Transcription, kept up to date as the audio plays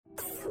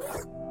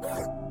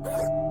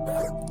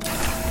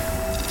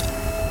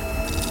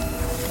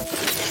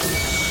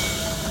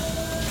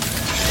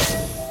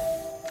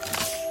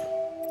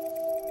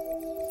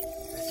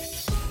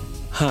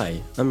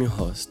I'm your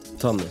host,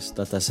 Thomas,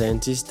 data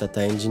scientist,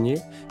 data engineer,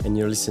 and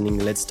you're listening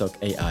Let's Talk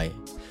AI.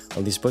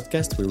 On this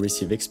podcast, we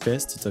receive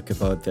experts to talk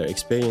about their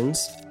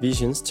experience,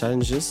 visions,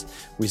 challenges,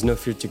 with no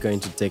fear to go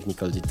into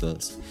technical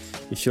details.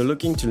 If you're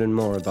looking to learn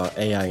more about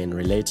AI and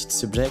related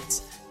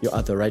subjects, you're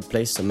at the right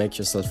place, so make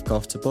yourself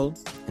comfortable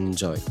and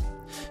enjoy.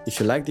 If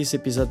you like this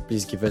episode,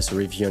 please give us a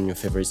review on your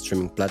favorite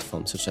streaming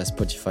platform, such as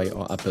Spotify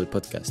or Apple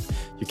Podcast.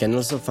 You can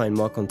also find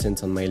more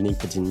content on my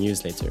LinkedIn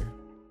newsletter.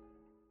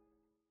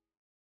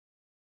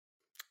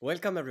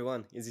 Welcome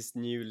everyone in this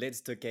new Let's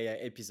Talk AI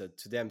episode.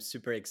 Today I'm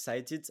super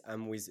excited.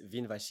 I'm with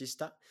Vin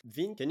Vashishta.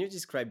 Vin, can you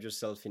describe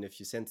yourself in a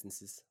few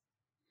sentences?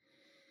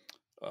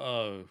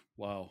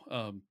 Wow.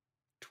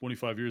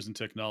 25 years in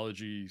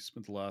technology,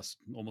 spent the last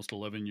almost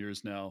 11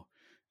 years now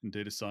in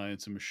data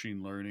science and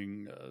machine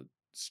learning.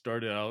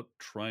 Started out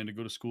trying to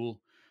go to school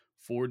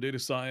for data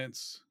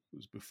science. It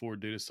was before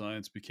data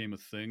science became a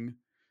thing.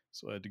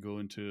 So I had to go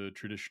into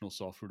traditional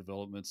software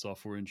development,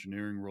 software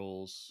engineering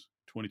roles.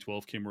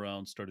 2012 came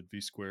around, started V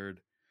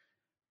Squared,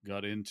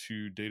 got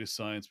into data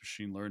science,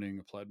 machine learning,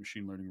 applied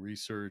machine learning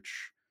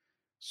research,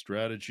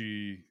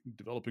 strategy,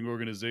 developing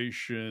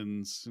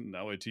organizations. And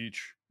now I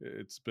teach.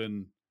 It's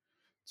been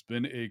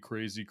a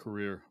crazy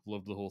career.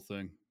 Loved the whole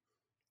thing.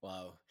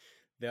 Wow,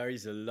 there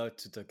is a lot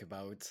to talk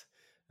about.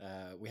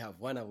 We have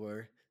 1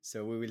 hour,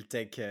 so we will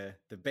take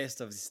the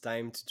best of this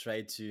time to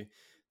try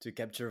to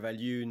capture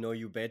value, know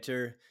you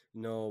better,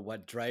 know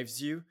what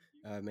drives you,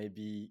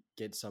 maybe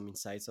get some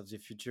insights of the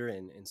future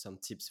and some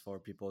tips for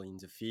people in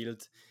the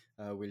field.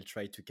 We'll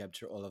try to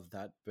capture all of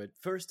that. But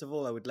first of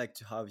all, I would like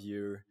to have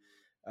your,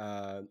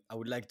 I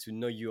would like to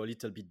know you a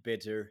little bit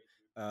better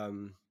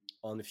um,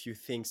 on a few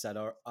things that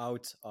are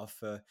out of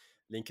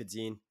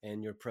LinkedIn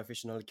and your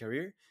professional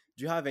career.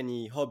 Do you have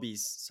any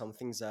hobbies, some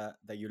things that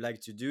you like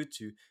to do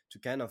to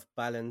kind of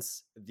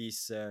balance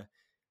this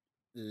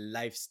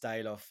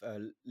lifestyle of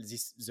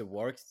this the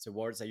work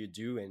that you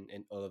do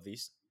and all of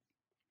this?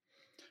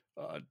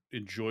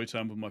 Enjoy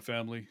time with my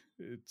family.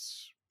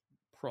 It's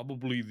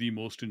probably the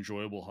most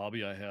enjoyable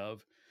hobby I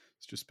have.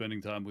 It's just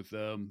spending time with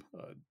them.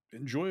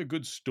 Enjoy a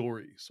good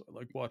story. So I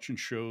like watching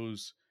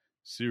shows,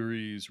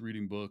 series,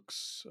 reading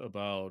books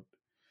about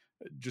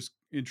just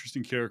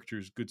interesting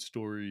characters, good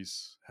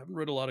stories. Haven't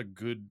read a lot of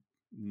good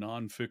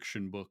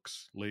nonfiction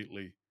books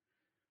lately,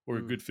 or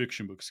a Mm, good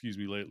fiction book, excuse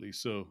me, lately.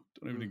 So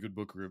don't have any mm, good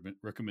book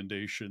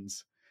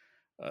recommendations.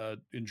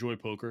 Enjoy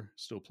poker.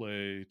 Still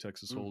play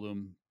Texas mm.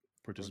 Hold'em.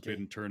 Participate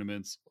Okay. in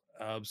tournaments.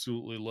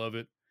 Absolutely love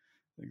it.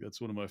 I think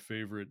that's one of my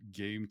favorite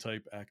game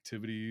type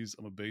activities.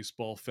 I'm a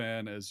baseball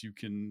fan, as you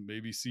can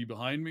maybe see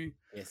behind me.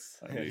 Yes.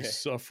 I'm a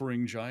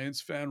suffering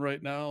Giants fan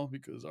right now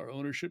because our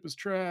ownership is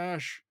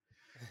trash.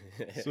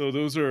 So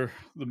those are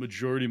the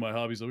majority of my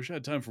hobbies. I wish I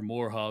had time for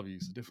more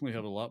hobbies. I definitely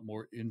have a lot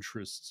more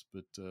interests,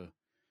 but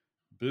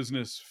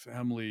business,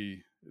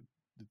 family,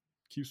 it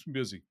keeps me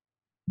busy.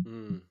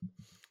 Mm.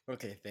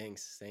 Okay,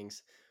 thanks.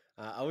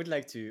 I would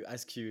like to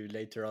ask you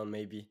later on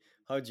maybe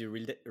how do you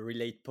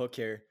relate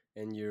poker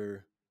and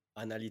your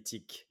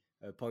analytic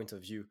point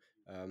of view?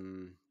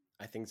 Um,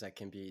 I think that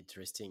can be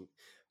interesting.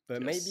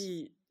 But Yes.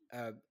 maybe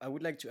I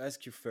would like to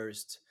ask you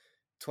first.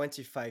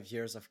 25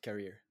 years of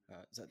career.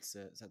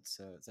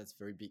 That's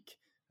very big.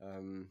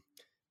 Um,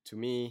 to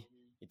me,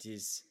 it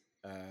is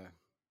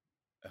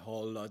a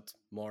whole lot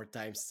more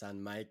times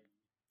than my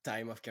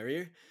time of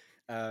career.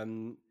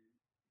 Um,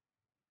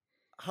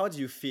 how do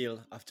you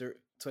feel after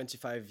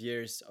 25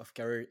 years of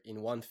career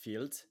in one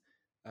field?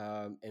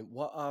 And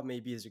what are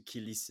maybe the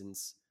key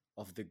lessons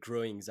of the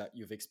growing that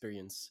you've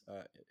experienced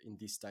in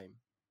this time?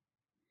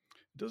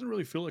 It doesn't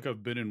really feel like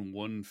I've been in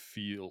one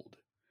field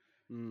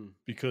Mm.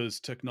 because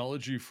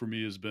technology for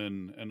me has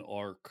been an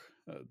arc.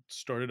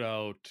 Started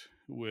out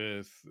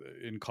with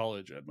in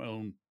college, I had my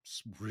own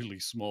really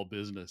small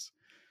business,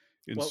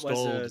 What was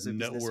installed the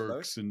business about?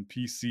 networks and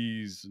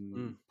PCs,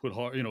 and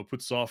Mm.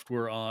 put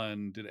software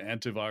on, did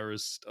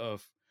antivirus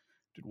stuff,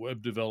 did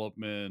web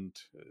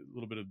development, a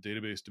little bit of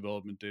database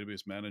development,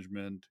 database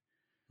management.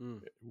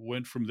 Mm.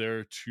 Went from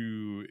there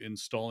to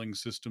installing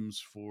systems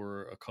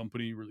for a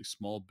company, really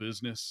small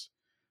business.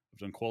 I've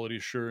done quality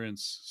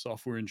assurance,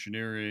 software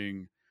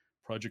engineering,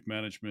 project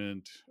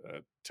management,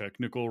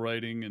 technical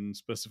writing and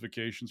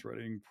specifications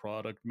writing,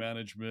 product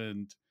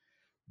management,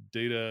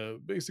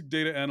 basic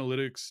data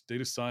analytics,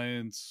 data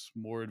science,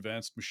 more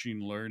advanced machine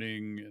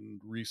learning and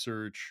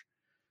research.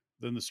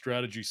 Then the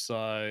strategy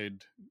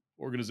side,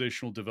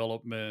 organizational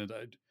development.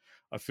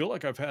 I feel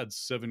like I've had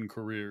 7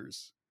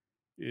 careers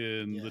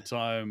in the Yeah.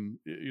 time,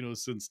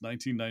 since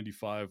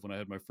 1995 when I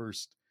had my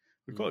first,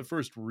 we call Mm. it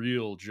first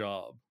real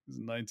job. It was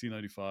in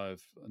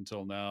 1995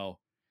 until now.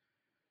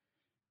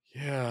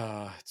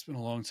 Yeah, it's been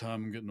a long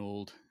time. I'm getting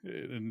old.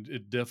 And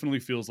it definitely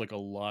feels like a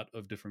lot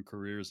of different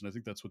careers. And I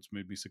think that's what's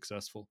made me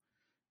successful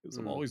is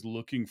I'm Mm. always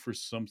looking for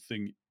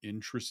something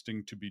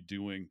interesting to be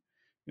doing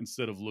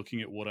instead of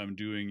looking at what I'm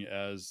doing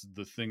as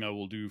the thing I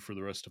will do for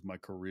the rest of my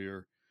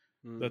career.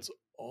 Mm. That's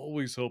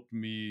always helped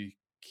me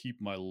keep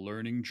my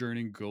learning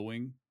journey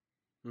going.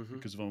 Mm-hmm.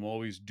 because if I'm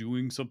always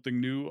doing something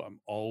new,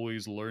 I'm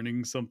always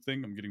learning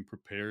something, I'm getting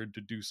prepared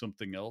to do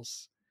something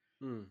else.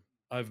 Mm.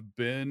 I've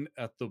been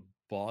at the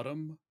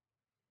bottom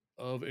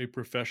of a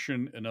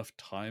profession enough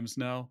times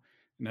now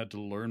and had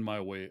to learn my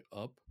way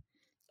up.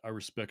 I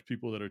respect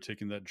people that are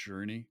taking that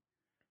journey.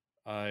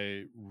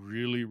 I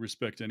really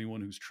respect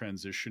anyone who's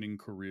transitioning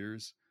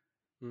careers.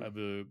 I Mm. have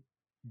a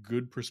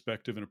good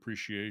perspective and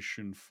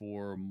appreciation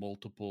for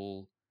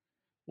multiple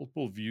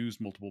views,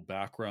 multiple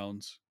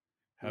backgrounds.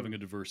 Having Mm. a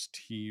diverse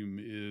team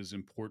is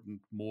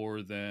important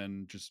more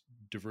than just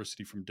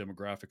diversity from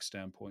demographic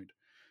standpoint.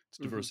 It's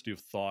Mm-hmm. diversity of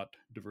thought,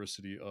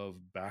 diversity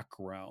of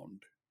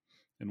background,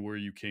 and where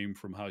you came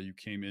from, how you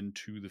came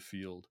into the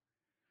field.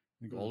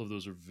 I think all Mm. of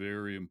those are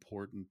very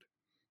important.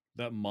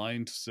 That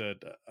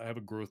mindset, I have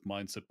a growth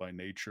mindset by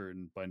nature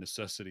and by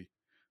necessity.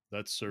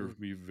 That Mm. served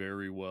me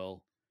very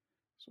well.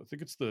 So I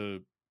think it's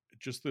the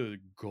just the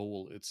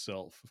goal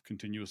itself of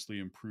continuously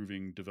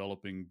improving,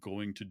 developing,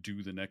 going to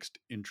do the next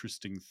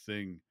interesting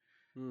thing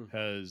Mm.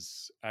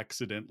 has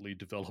accidentally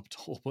developed a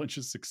whole bunch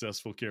of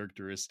successful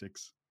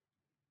characteristics.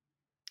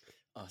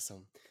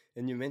 Awesome.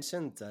 And you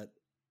mentioned that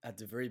at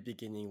the very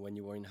beginning, when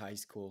you were in high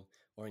school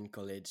or in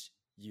college,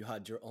 you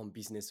had your own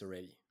business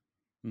already.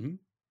 Hmm.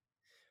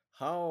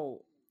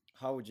 How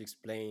how would you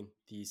explain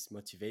this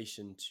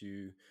motivation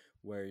to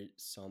where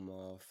some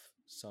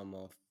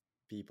of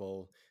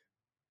people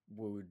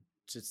would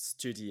just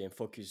study and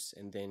focus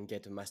and then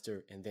get a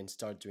master and then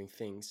start doing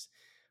things?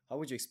 How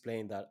would you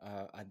explain that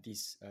at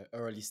this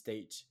early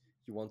stage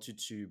you wanted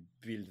to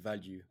build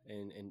value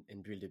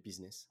and build a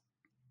business?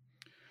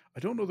 I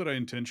don't know that I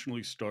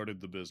intentionally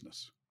started the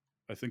business.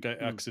 I think I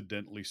Mm.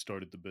 accidentally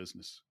started the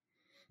business.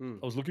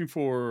 Mm. I was looking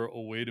for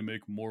a way to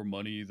make more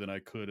money than I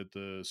could at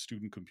the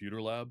student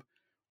computer lab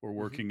or Mm-hmm.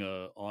 working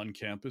a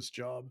on-campus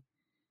job,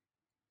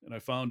 and I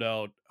found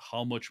out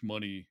how much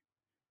money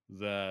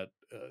that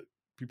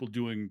people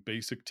doing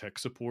basic tech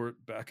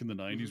support back in the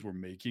Mm-hmm. 90s were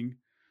making,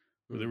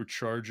 where they Mm. were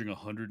charging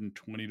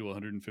 $120 to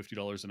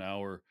 $150 an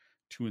hour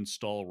to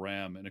install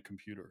RAM in a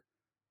computer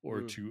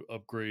or Mm. to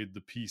upgrade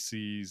the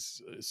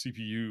PC's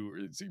CPU.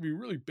 It's even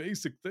really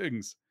basic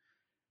things.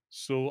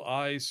 So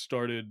I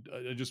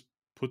just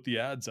put the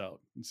ads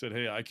out and said,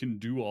 hey, I can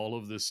do all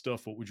of this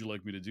stuff. What would you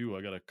like me to do?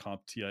 I got a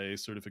CompTIA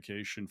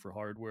certification for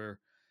hardware,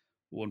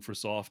 one for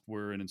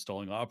software and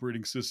installing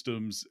operating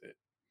systems.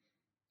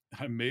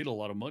 I made a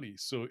lot of money.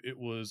 So it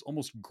was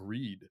almost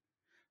greed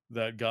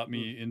that got Mm.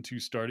 me into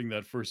starting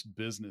that first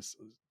business.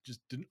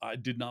 I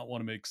did not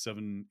want to make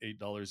 $7,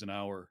 $8 an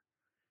hour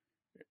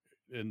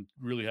and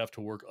really have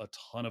to work a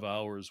ton of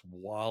hours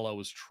while I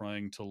was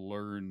trying to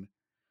learn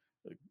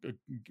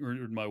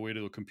earned my way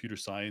to a computer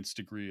science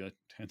degree. I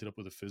ended up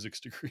with a physics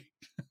degree.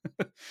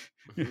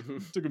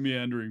 Took a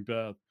meandering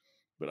path,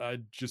 but I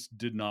just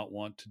did not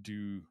want to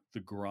do the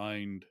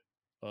grind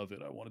of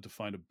it. I wanted to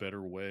find a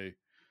better way.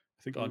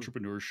 I think Mm.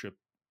 entrepreneurship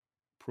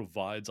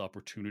provides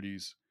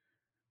opportunities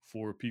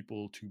for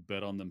people to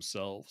bet on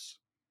themselves.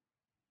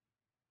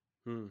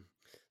 Mm.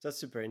 That's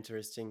super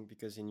interesting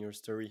because in your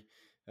story,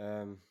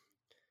 um,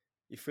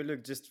 if we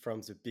look just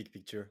from the big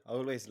picture, I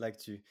always like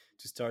to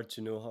start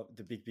to know how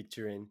the big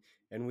picture,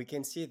 and we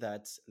can see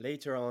that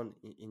later on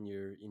in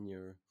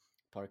your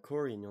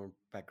parkour, in your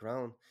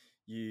background,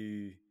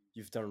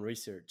 you've done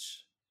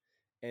research,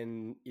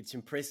 and it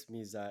impressed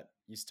me that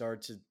you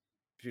started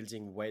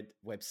building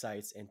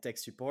websites and tech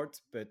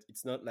support, but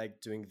it's not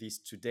like doing this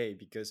today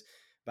because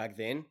back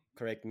then,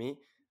 correct me,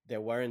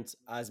 there weren't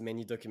as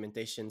many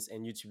documentations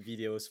and YouTube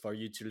videos for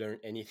you to learn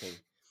anything.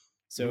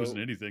 There wasn't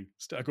So anything.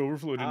 Stack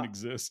Overflow didn't uh,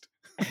 exist.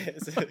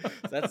 so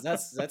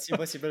that's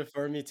impossible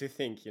for me to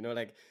think,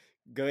 like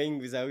going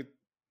without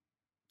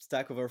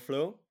Stack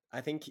Overflow.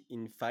 I think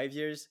in 5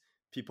 years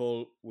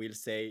people will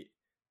say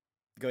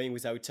going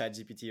without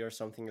ChatGPT or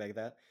something like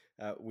that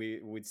we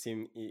would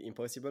seem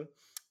impossible.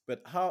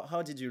 But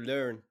how did you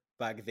learn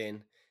back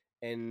then,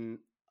 and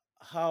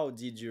how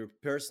did your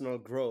personal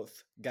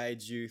growth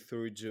guide you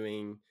through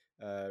doing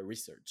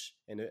research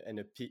and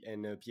a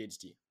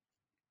PhD?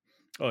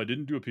 Oh, I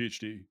didn't do a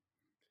PhD.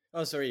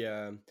 Oh, sorry,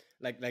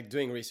 like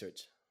doing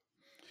research.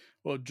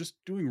 Well,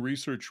 just doing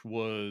research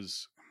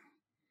was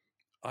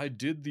I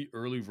did the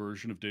early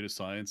version of data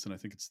science, and I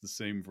think it's the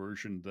same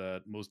version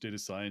that most data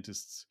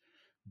scientists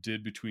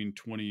did between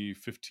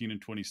 2015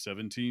 and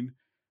 2017.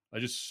 I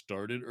just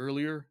started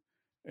earlier,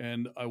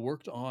 and I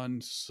worked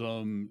on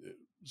some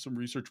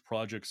research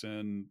projects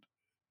and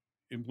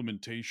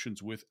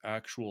implementations with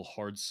actual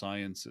hard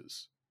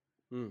sciences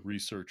Mm.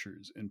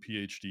 researchers and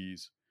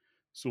PhDs.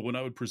 So when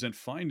I would present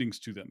findings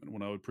to them and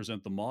when I would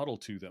present the model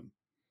to them,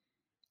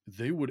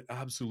 they would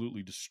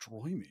absolutely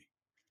destroy me.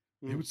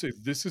 They Mm. would say,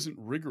 this isn't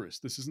rigorous.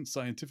 This isn't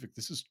scientific.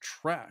 This is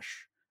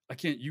trash. I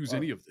can't use Wow.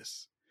 any of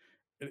this.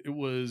 It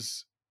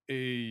was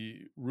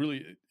a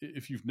really,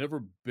 if you've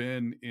never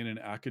been in an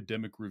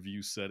academic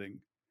review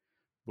setting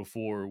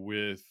before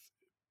with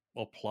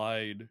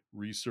applied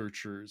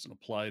researchers and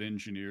applied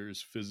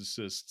engineers,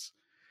 physicists,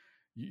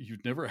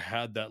 you've never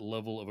had that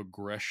level of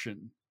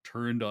aggression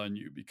turned on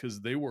you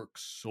because they work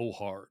so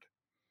hard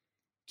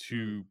Mm.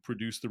 to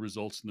produce the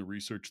results and the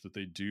research that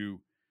they do,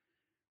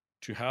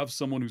 to have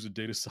someone who's a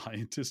data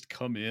scientist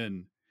come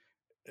in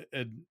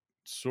and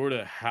sort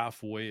of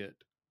halfway it,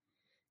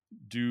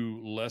 do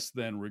less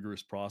than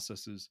rigorous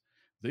processes,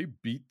 they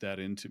beat that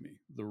into me.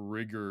 The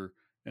rigor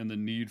and the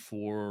need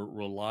for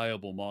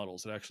reliable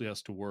models. It actually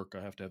has to work.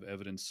 I have to have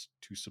evidence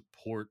to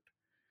support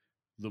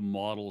the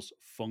model's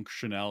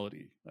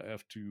functionality. I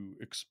have to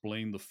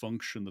explain the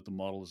function that the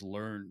model has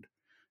learned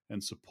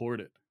and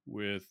support it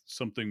with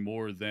something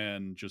more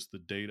than just the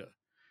data.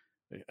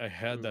 I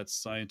had Mm. that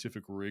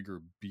scientific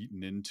rigor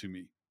beaten into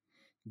me.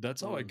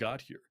 That's how I Mm.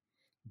 got here.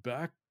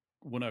 Back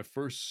when I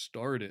first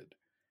started,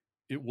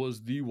 it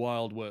was the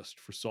Wild West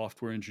for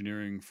software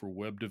engineering, for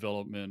web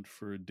development,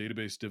 for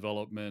database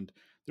development.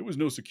 There was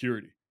no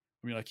security.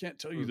 I mean, I can't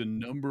tell you Mm. the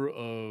number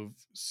of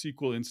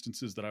SQL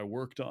instances that I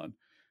worked on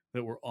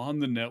that were on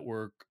the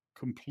network,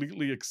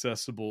 completely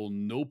accessible,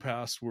 no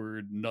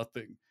password,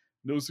 nothing,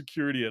 no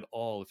security at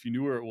all. If you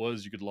knew where it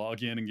was, you could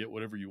log in and get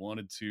whatever you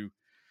wanted to.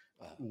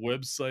 Wow.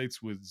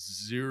 Websites with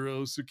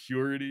zero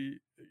security,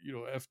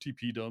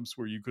 FTP dumps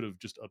where you could have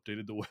just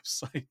updated the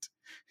website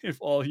if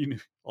all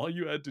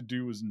you had to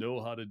do was know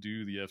how to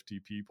do the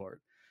FTP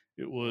part.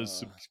 It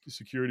was Wow.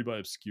 security by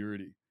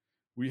obscurity.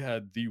 We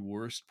had the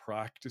worst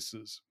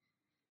practices.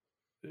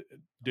 Oh my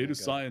Data God.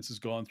 science has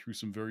gone through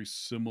some very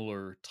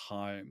similar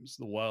times,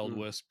 the Wild Mm.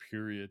 West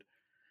period.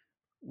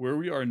 Where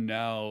we are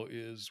now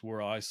is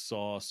where I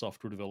saw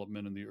software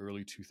development in the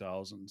early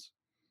 2000s.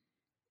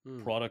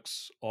 Mm.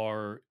 Products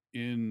are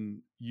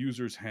in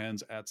users'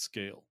 hands at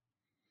scale.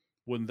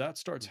 When that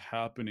starts Mm.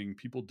 happening,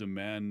 people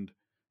demand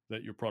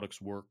that your products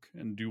work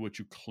and do what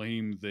you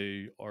claim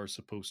they are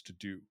supposed to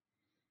do.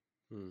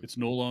 Mm. It's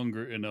no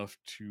longer enough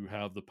to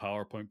have the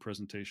PowerPoint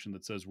presentation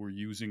that says we're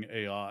using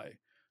AI.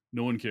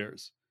 No one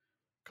cares.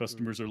 Mm.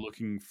 Customers are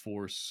looking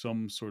for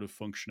some sort of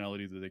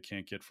functionality that they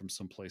can't get from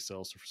someplace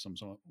else or from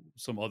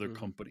some other Mm.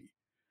 company.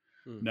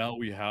 Mm. Now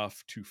we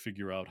have to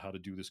figure out how to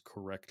do this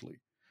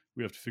correctly.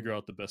 We have to figure Mm.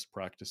 out the best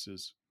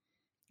practices.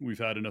 We've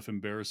had enough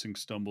embarrassing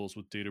stumbles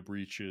with data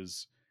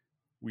breaches.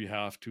 We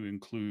have to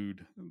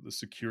include the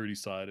security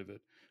side of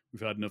it.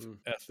 We've had enough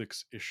Mm.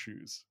 ethics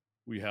issues.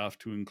 We have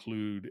to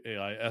include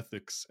AI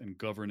ethics and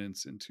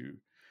governance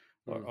into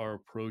Mm. our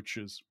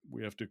approaches.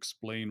 We have to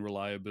explain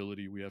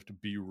reliability. We have to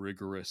be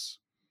rigorous.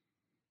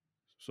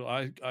 So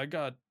I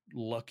got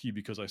lucky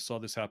because I saw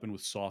this happen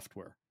with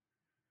software.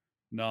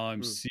 Now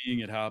I'm Mm. seeing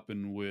it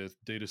happen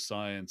with data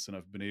science, and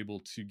I've been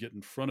able to get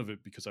in front of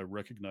it because I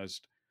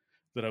recognized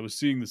that I was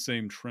seeing the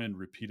same trend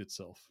repeat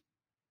itself.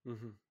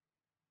 Mhm.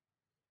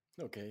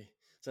 Okay,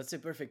 that's a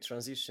perfect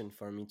transition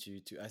for me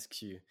to ask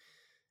you,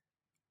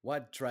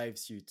 what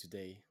drives you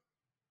today?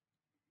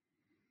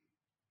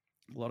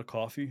 A lot of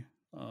coffee.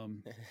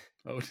 Um,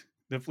 I would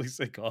definitely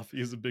say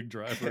coffee is a big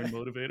driver and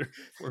motivator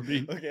for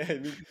me.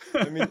 Okay,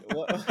 I mean,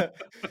 what,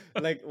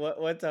 like,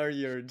 what are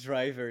your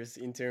drivers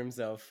in terms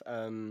of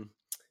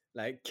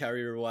like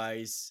career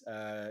wise,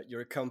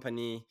 your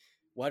company?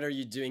 What are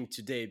you doing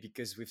today?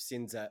 Because we've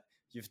seen that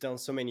you've done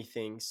so many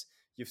things.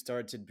 You've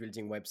started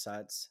building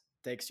websites,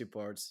 tech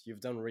supports. You've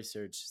done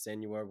research.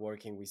 Then you are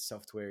working with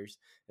softwares,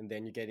 and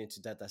then you get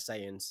into data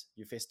science.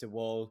 You faced a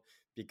wall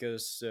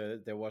because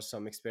there was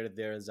some expert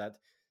there that,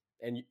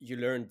 and you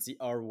learned the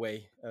hard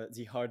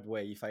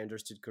way, if I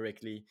understood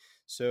correctly.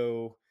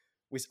 So,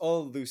 with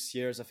all those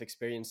years of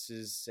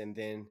experiences and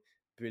then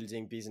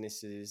building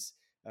businesses,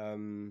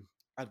 um,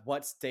 at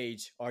what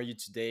stage are you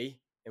today,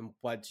 and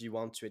what do you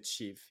want to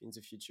achieve in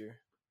the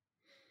future?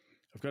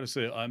 I've got to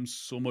say, I'm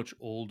so much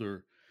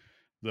older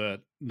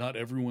that not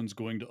everyone's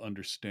going to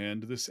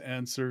understand this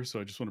answer. So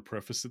I just want to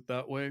preface it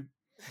that way.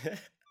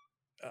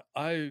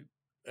 I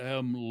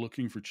am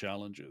looking for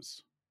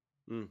challenges.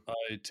 Mm.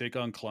 I take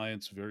on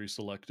clients very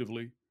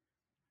selectively.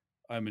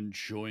 I'm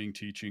enjoying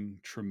teaching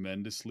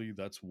tremendously.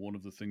 That's one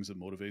of the things that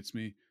motivates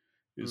me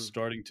is Mm.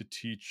 starting to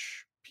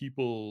teach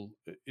people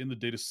in the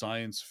data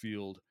science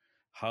field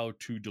how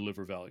to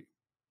deliver value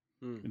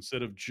Mm.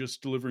 instead of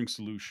just delivering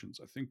solutions.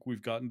 I think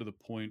we've gotten to the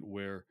point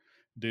where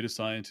data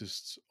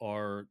scientists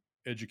are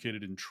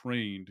educated and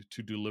trained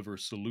to deliver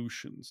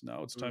solutions.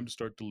 Now it's time Mm. to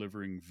start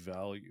delivering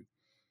value.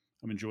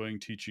 I'm enjoying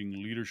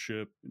teaching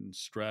leadership and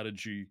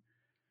strategy,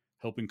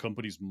 helping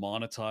companies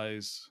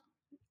monetize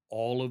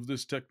all of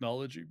this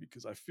technology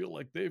because I feel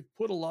like they've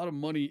put a lot of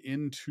money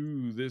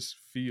into this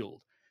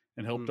field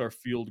and helped Mm. our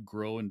field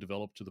grow and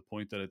develop to the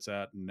point that it's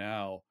at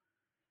now.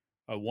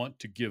 I want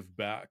to give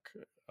back.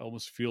 I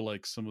almost feel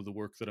like some of the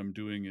work that I'm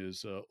doing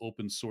is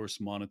open source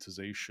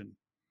monetization,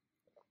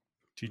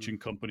 Mm. teaching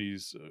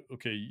companies,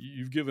 okay,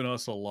 you've given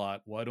us a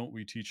lot. Why don't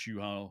we teach you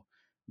how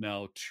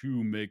now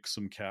to make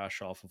some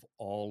cash off of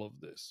all of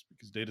this?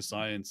 Because data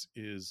science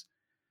is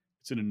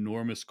it's an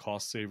enormous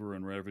cost saver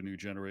and revenue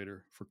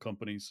generator for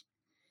companies.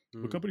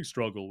 But Mm. companies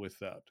struggle with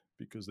that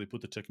because they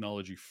put the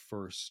technology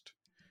first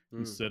Mm.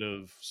 instead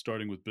of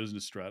starting with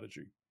business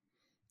strategy.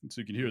 And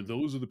so you can hear Mm.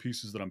 those are the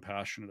pieces that I'm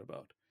passionate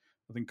about.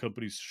 I think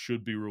companies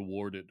should be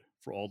rewarded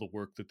for all the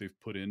work that they've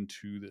put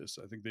into this.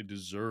 I think they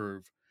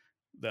deserve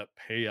that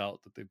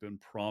payout that they've been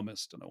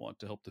promised. And I want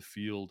to help the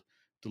field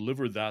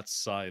deliver that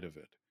side of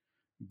it,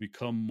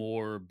 become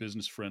more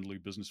business friendly,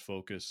 business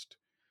focused.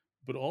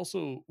 But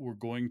also, we're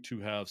going to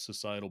have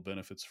societal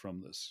benefits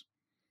from this.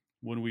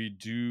 When we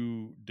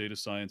do data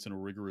science in a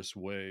rigorous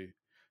way,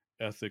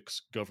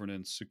 ethics,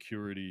 governance,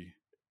 security,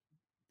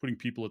 putting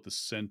people at the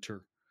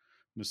center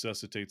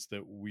necessitates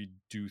that we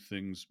do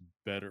things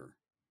better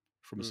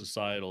from a Mm.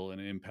 societal and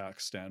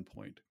impact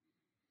standpoint.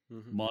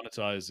 Mm-hmm.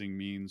 Monetizing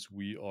means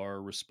we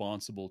are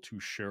responsible to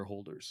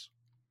shareholders.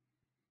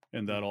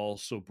 And Mm. that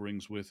also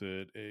brings with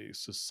it a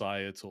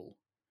societal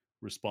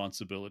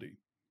responsibility.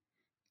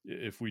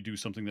 If we do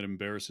something that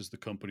embarrasses the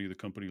company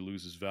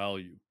loses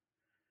value.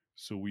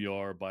 So we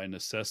are, by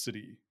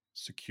necessity,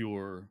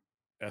 secure,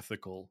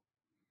 ethical.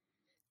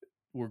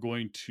 We're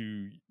going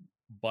to,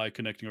 by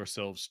connecting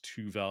ourselves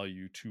to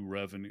value, to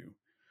revenue,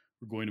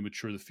 we're going to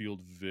mature the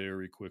field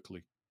very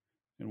quickly.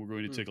 And we're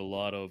going to Mm. take a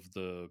lot of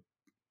the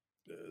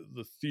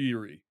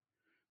theory,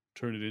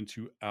 turn it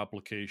into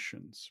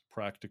applications,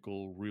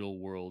 practical, real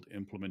world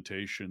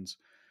implementations.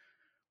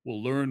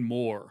 We'll learn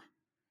more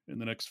in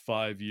the next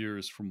 5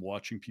 years from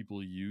watching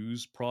people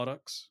use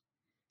products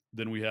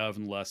than we have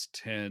in the last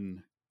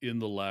 10 in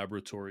the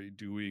laboratory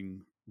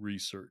doing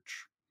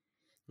research.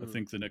 I Mm.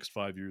 think the next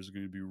 5 years are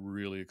going to be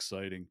really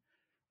exciting.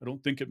 I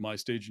don't think at my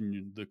stage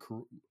in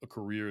a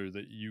career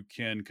that you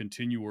can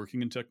continue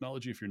working in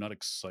technology if you're not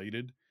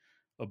excited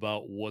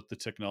about what the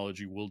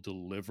technology will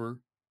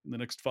deliver in the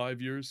next 5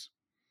 years.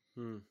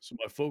 Mm. So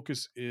my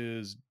focus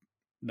is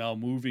now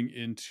moving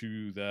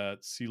into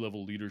that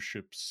C-level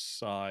leadership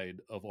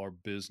side of our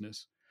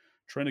business,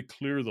 trying to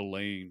clear the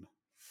lane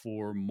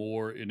for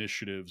more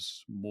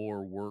initiatives,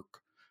 more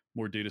work,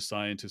 more data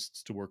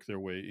scientists to work their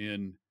way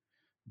in,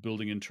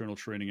 building internal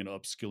training and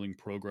upskilling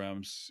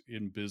programs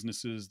in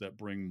businesses that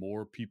bring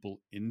more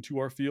people into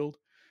our field,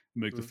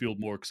 make the Mm. field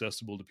more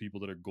accessible to people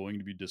that are going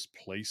to be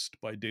displaced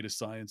by data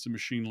science and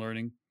machine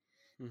learning.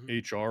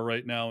 Mm-hmm. HR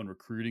right now and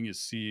recruiting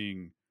is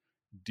seeing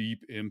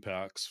deep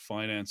impacts.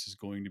 Finance is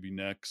going to be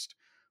next.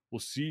 We'll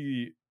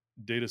see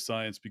data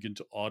science begin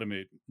to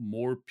automate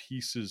more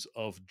pieces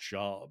of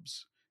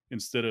jobs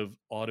instead of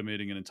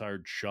automating an entire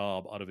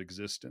job out of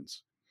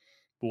existence.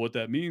 But what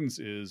that means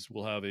is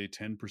we'll have a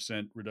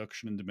 10%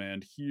 reduction in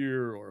demand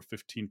here or a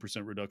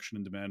 15% reduction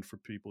in demand for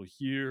people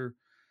here.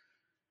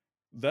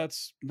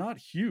 That's not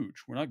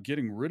huge. We're not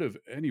getting rid of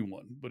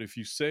anyone. But if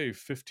you say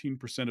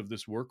 15% of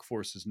this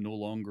workforce is no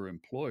longer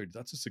employed,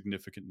 that's a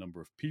significant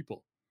number of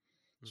people.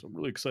 So I'm Mm-hmm.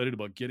 really excited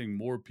about getting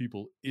more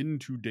people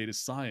into data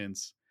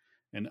science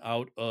and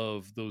out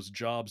of those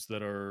jobs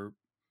that are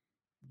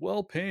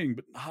well paying,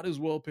 but not as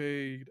well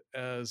paid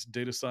as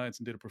data science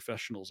and data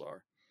professionals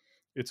are.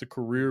 It's a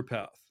career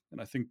path. And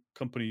I think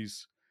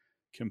companies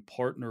can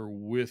partner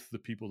with the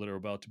people that are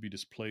about to be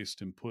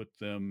displaced and put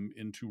them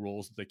into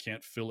roles that they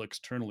can't fill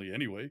externally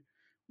anyway.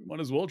 We might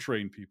as well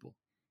train people.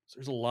 So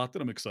there's a lot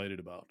that I'm excited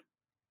about.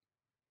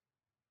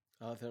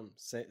 Awesome.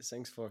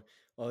 Thanks for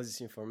all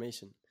this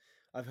information.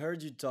 I've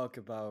heard you talk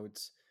about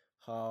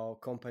how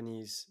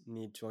companies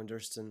need to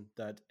understand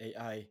that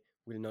AI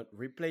will not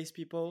replace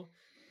people,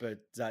 but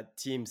that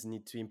teams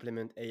need to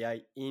implement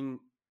AI in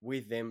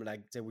with them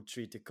like they would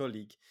treat a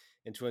colleague,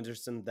 and to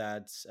understand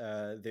that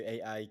the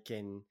AI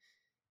can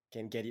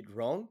get it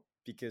wrong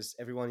because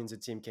everyone in the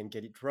team can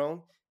get it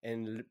wrong,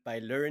 and by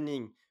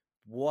learning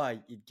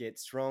why it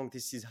gets wrong,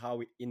 this is how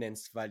we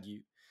enhance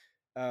value.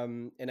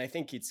 And I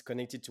think it's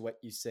connected to what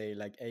you say.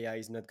 Like AI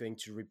is not going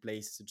to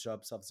replace the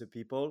jobs of the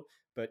people,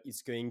 but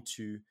it's going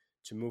to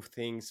move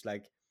things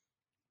like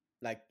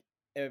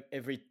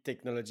every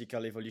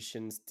technological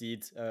evolutions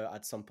did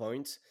at some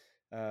point.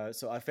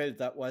 So I felt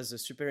that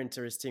was super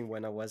interesting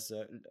when I was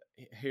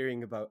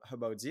hearing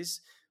about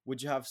this.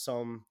 Would you have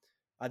some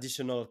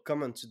additional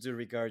comment to do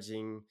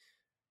regarding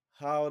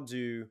how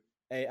do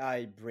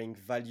AI bring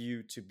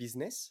value to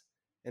business?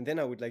 And then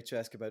I would like to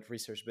ask about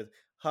research, but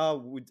how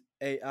would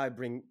AI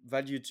bring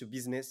value to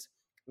business,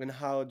 and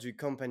how do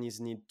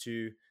companies need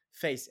to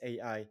face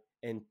AI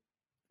and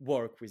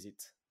work with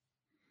it?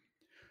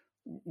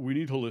 We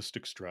need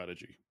holistic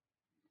strategy.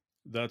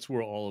 That's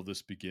where all of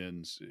this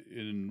begins.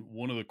 In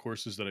one of the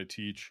courses that I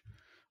teach,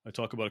 I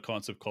talk about a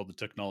concept called the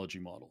technology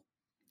model.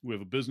 We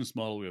have a business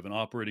model, we have an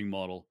operating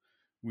model.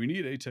 We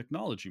need a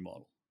technology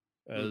model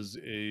Mm. as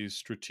a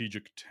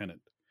strategic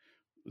tenet.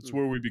 That's Mm.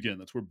 where we begin.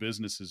 That's where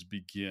businesses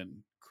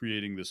begin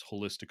creating this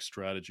holistic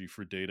strategy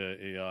for data,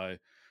 AI.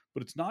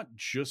 But it's not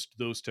just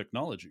those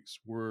technologies.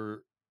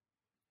 We're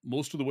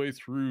most of the way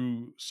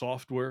through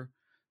software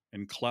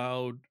and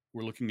cloud.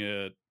 We're looking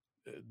at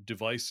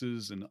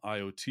devices and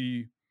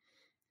IoT.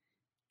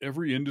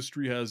 Every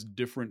industry has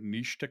different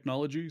niche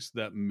technologies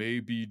that may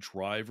be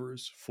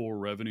drivers for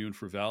revenue and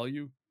for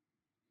value.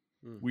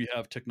 Mm. We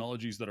have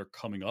technologies that are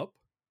coming up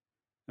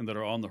and that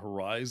are on the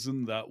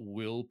horizon that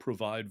will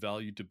provide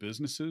value to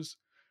businesses.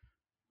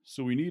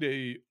 So we need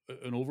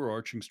an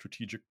overarching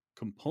strategic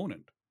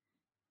component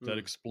that Mm.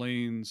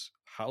 explains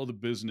how the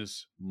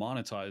business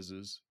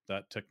monetizes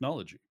that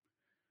technology.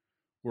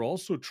 We're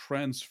also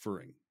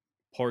transferring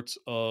parts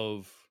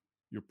of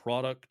your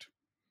product,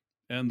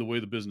 and the way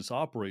the business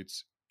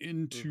operates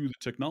mm, into the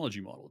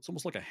technology model. It's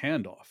almost like a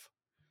handoff.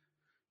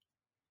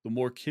 The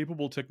more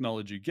capable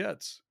technology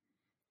gets,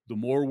 the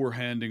more we're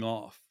handing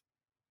off,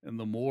 and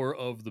the more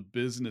of the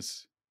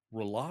business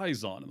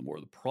relies on, and the more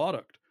the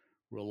product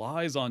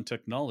relies on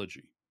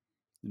technology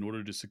in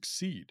order to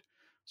succeed.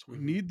 So we mhm,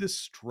 need this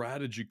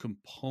strategy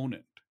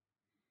component.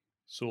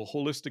 So a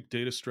holistic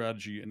data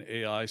strategy and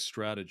AI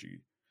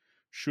strategy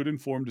should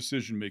inform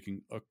decision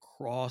making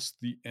across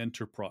the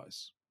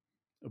enterprise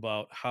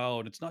about how,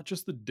 and it's not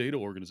just the data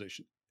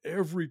organization,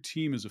 every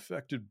team is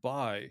affected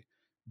by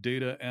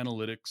data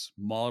analytics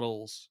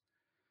models.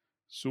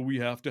 So we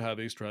have to have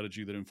a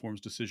strategy that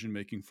informs decision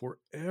making for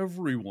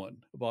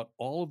everyone about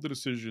all of the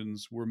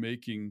decisions we're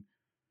making.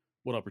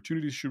 What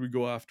opportunities should we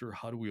go after?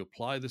 How do we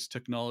apply this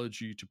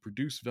technology to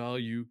produce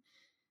value?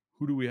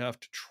 Who do we have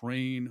to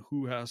train?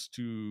 Who has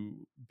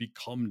to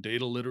become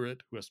data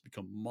literate? Who has to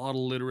become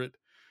model literate?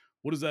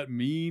 What does that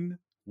mean?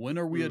 When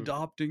are we mm,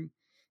 adopting?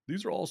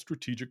 These are all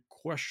strategic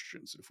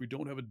questions. If we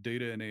don't have a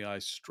data and AI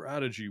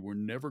strategy, we're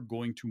never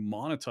going to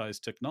monetize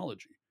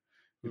technology.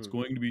 It's mm,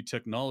 going to be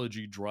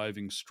technology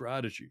driving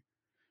strategy.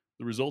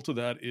 The result of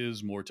that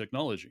is more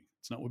technology.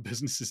 It's not what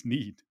businesses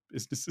need.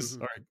 Businesses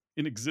mhm, are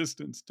in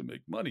existence to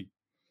make money.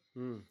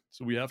 mm,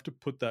 So we have to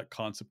put that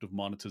concept of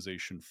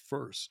monetization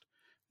first.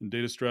 And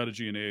data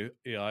strategy and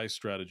AI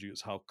strategy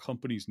is how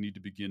companies need to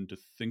begin to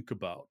think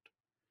about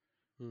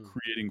mm,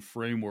 creating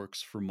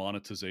frameworks for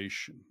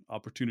monetization.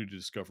 Opportunity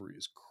discovery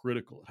is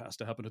critical. It has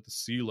to happen at the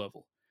C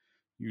level.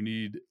 You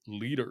need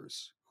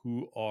leaders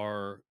who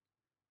are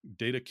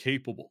data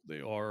capable.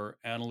 They are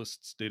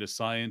analysts, data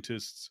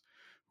scientists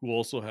who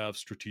also have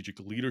strategic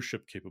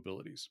leadership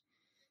capabilities.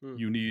 mm,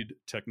 You need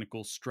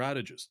technical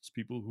strategists,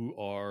 people who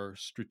are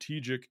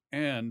strategic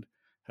and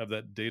have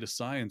that data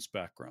science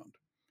background.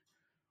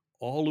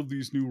 All of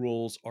these new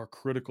roles are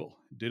critical.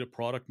 Data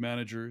product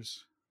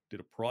managers,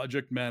 data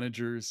project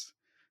managers.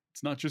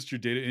 It's not just your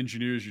data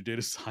engineers, your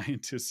data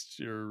scientists,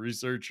 your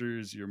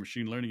researchers, your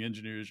machine learning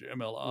engineers, your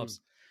ML mm, ops.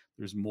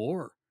 There's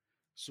more,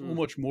 so mm,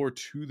 much more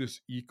to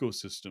this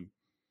ecosystem.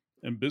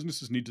 And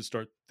businesses need to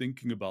start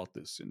thinking about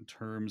this in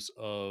terms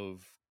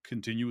of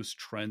continuous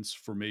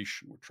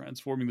transformation. We're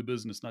transforming the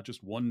business not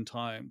just one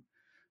time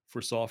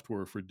for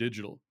software, for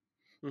digital,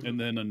 mhm, and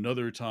then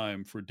another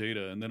time for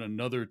data, and then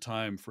another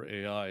time for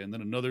AI, and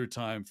then another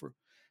time for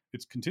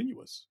it's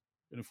continuous.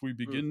 And if we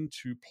mm, begin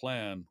to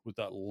plan with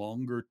that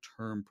longer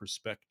term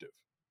perspective,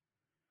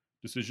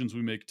 decisions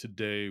we make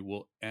today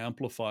will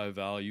amplify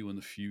value in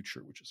the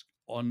future, which is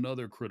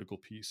another critical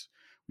piece.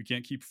 We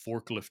can't keep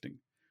forklifting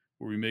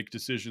where we make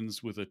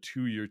decisions with a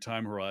 2 year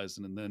time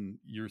horizon, and then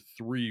year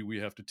three, we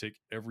have to take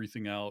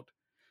everything out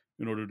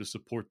in order to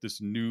support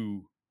this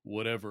new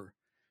whatever.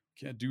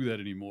 Can't do that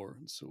anymore.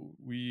 And so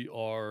we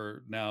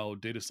are now,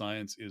 data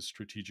science is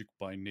strategic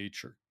by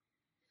nature.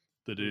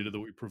 The data mm, that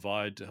we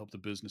provide to help the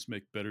business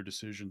make better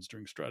decisions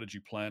during strategy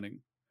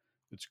planning,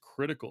 it's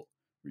critical.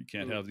 We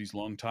can't mm, have these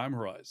long time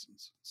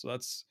horizons. So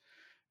that's,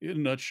 in a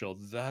nutshell,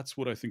 that's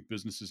what I think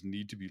businesses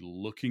need to be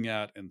looking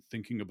at and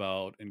thinking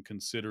about and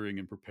considering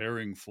and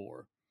preparing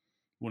for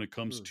when it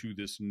comes mm, to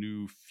this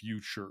new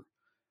future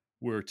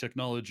where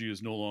technology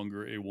is no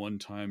longer a one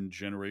time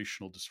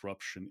generational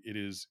disruption. It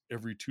is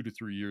every 2 to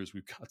 3 years,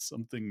 we've got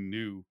something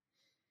new.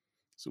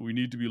 So we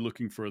need to be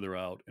looking further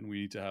out, and we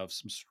need to have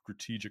some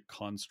strategic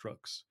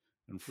constructs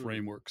and mm.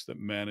 frameworks that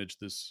manage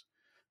this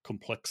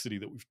complexity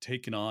that we've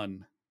taken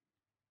on.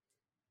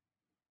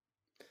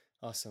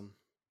 Awesome.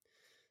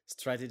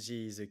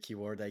 Strategy is a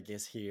keyword, I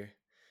guess, here.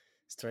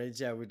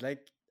 Strategy, I would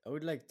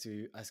like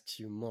to ask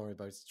you more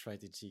about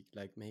strategy,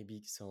 like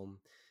maybe some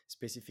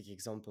specific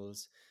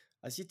examples.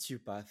 I see two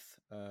paths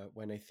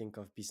when I think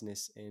of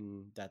business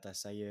in data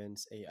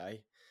science,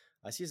 AI.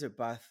 I see the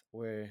path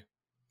where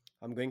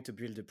I'm going to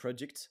build a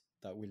project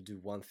that will do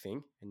one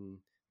thing, and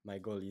my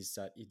goal is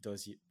that it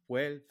does it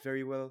well,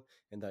 very well,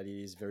 and that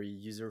it is very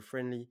user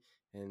friendly,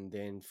 and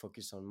then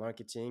focus on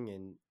marketing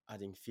and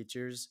adding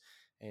features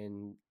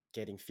and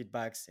getting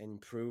feedbacks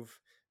and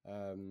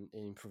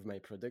improve my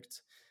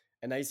product.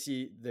 And I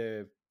see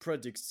the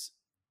products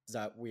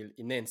that will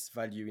enhance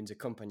value in the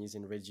companies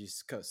and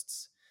reduce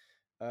costs.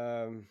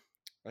 Um,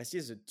 I see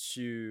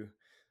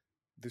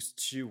those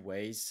two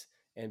ways.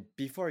 And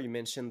before you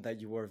mentioned that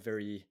you were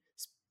very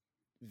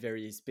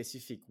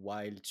specific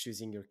while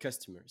choosing your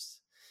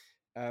customers.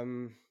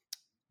 Um,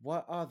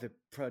 what are the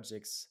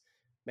projects?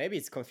 Maybe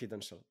it's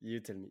confidential. You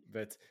tell me.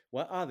 But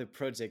what are the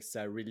projects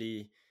that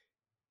really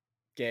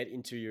get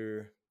into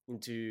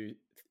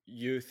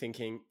you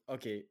thinking,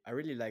 okay, I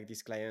really like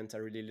this client. I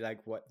really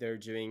like what they're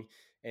doing,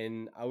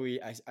 and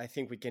I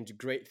think we can do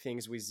great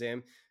things with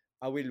them.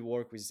 I will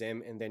work with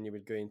them, and then you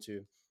will go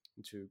into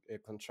a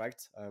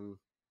contract.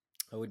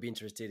 I would be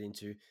interested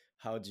into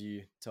how do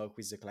you talk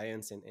with the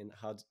clients and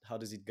how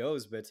does it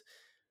goes. But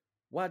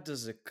what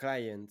does the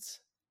client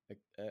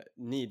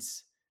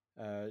needs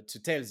to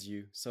tells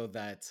you so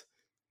that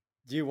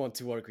you want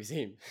to work with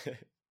him?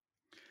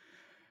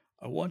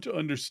 I want to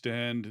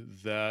understand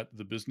that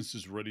the business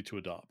is ready to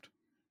adopt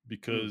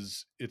Mm,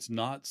 because it's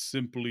not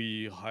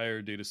simply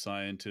hire data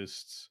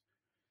scientists,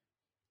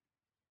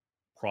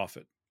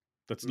 profit.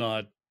 That's mm,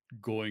 not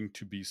going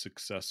to be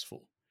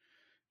successful.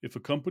 If a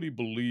company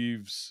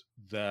believes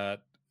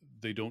that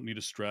they don't need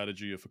a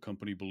strategy, if a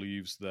company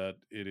believes that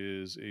it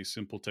is a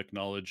simple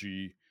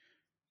technology,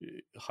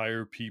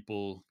 hire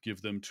people,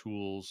 give them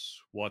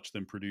tools, watch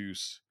them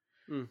produce,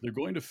 mm, they're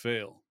going to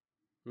fail.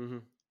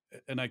 mhm,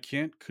 And I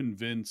can't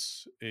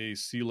convince a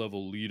C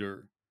level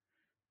leader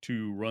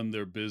to run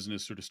their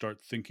business or to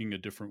start thinking a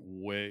different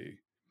way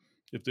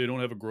if they don't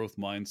have a growth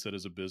mindset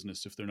as a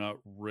business, if they're not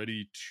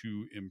ready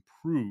to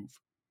improve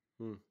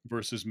mm,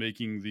 versus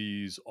making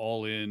these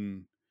all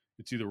in,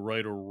 it's either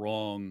right or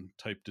wrong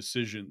type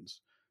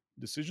decisions.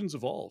 Decisions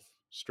evolve,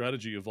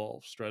 strategy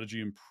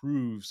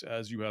improves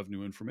as you have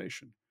new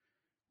information.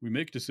 We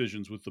make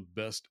decisions with the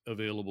best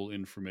available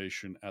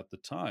information at the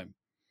time.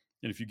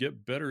 And if you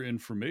get better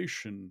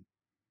information,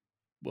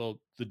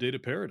 well, the data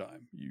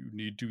paradigm, you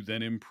need to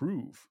then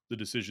improve the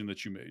decision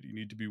that you made. You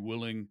need to be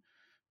willing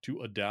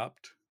to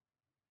adapt,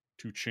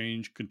 to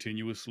change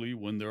continuously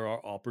when there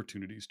are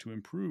opportunities to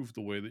improve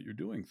the way that you're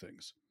doing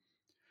things.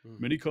 mm,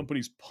 Many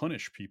companies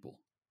punish people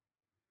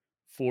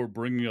for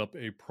bringing up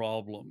a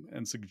problem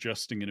and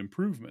suggesting an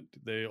improvement.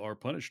 They are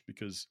punished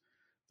because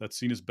that's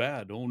seen as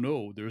bad. Oh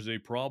no, there's a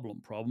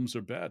problem. Problems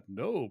are bad.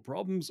 No,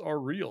 problems are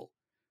real.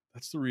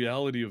 That's the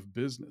reality of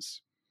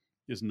business.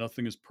 Is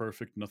nothing is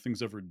perfect,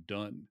 nothing's ever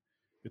done.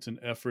 It's an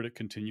effort at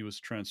continuous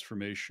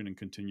transformation and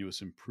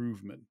continuous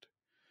improvement.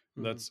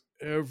 And mhm, that's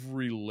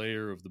every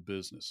layer of the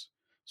business.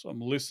 So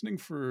I'm listening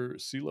for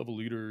C level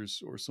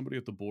leaders or somebody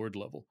at the board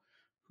level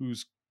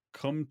who's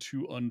come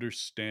to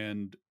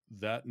understand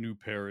that new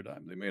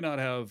paradigm. They may not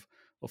have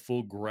a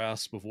full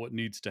grasp of what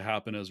needs to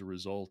happen as a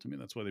result. I mean,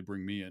 that's why they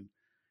bring me in.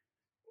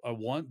 I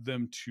want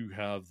them to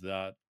have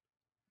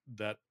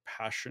that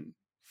passion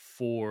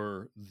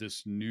for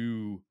this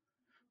new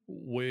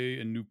way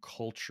and new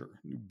culture,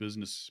 new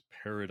business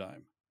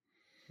paradigm.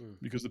 mm,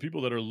 Because the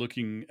people that are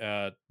looking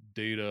at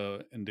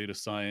data and data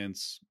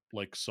science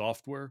like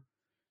software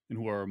and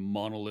who are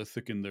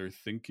monolithic in their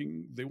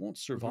thinking, they won't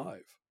mhm,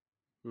 survive.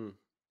 mm,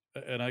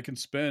 And I can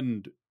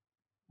spend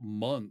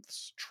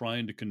months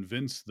trying to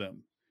convince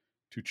them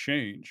to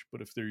change.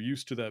 But if they're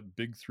used to that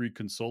big three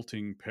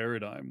consulting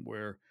paradigm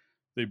where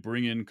they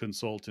bring in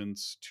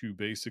consultants to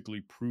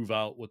basically prove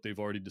out what they've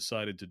already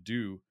decided to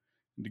do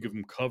and to give mm,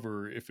 them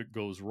cover if it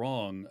goes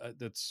wrong,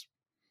 that's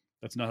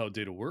not how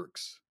data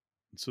works.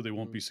 And so they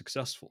won't mm, be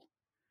successful.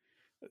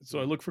 So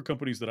I mm, look for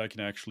companies that I can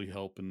actually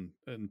help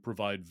and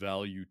provide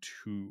value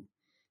to.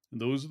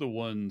 And those are the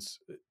ones,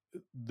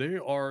 they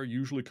are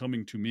usually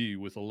coming to me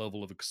with a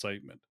level of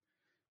excitement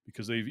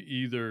because they've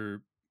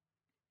either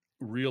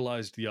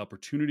realized the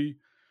opportunity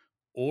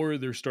or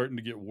they're starting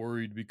to get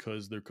worried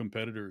because their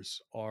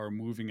competitors are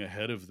moving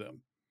ahead of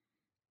them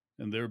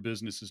and their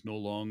business is no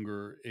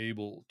longer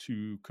able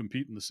to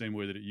compete in the same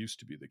way that it used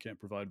to be. They can't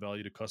provide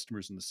value to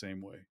customers in the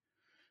same way.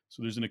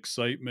 So there's an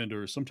excitement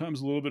or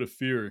sometimes a little bit of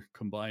fear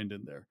combined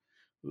in there.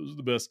 Those are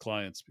the best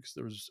clients because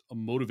there's a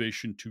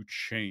motivation to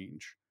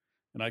change.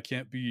 And I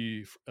can't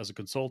be, as a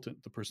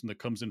consultant, the person that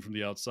comes in from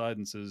the outside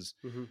and says,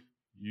 mhm,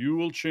 you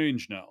will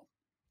change now.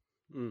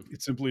 mm.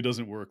 It simply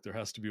doesn't work. There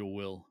has to be a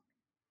will.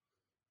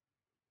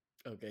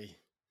 Okay,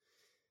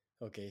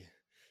 okay.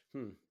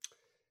 Hmm.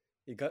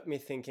 It got me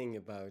thinking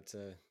about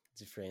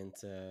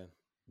different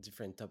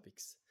different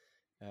topics.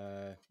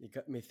 It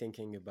got me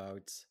thinking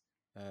about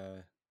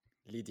uh,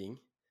 leading.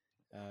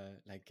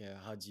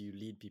 How do you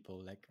lead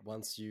people? Like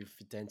once you've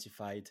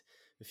identified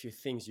a few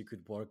things you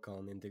could work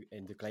on,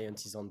 and the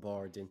client is on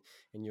board,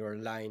 and you're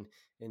aligned,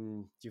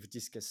 and you've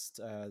discussed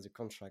the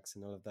contracts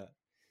and all of that.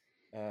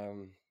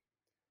 Um,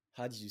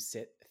 how do you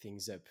set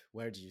things up?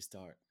 Where do you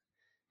start?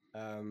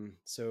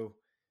 So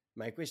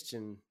my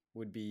question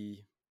would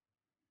be,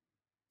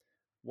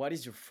 what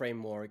is your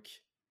framework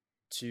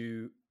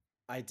to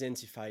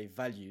identify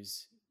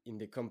values in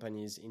the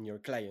companies, in your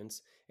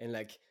clients, and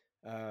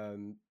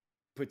um,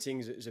 putting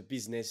the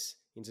business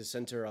in the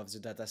center of the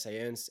data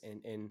science,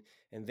 and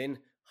then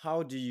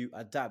how do you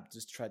adapt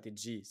the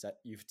strategies that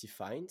you've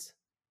defined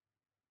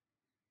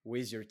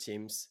with your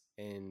teams,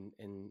 and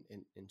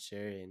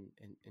share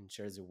and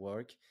share the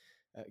work.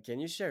 Can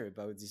you share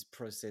about this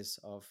process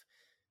of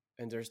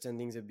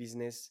understanding the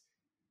business,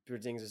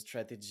 building the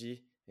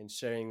strategy, and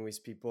sharing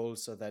with people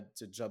so that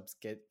the jobs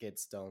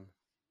gets done?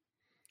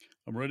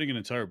 I'm writing an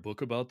entire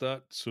book about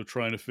that. So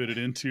trying to fit it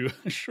into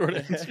a short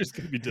answer is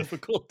going to be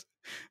difficult.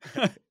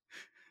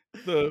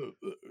 the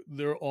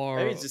there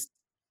maybe are just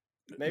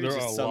maybe there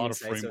are a just some lot of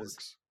insights. Of,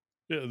 frameworks.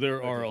 Yeah,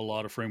 there are okay. a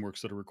lot of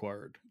frameworks that are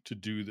required to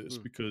do this Mm,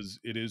 because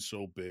it is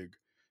so big.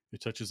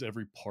 It touches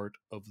every part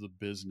of the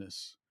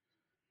business.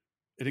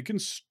 And it can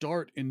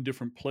start in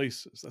different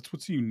places. That's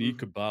what's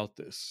unique mm, about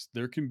this.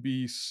 There can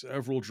be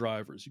several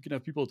drivers. You can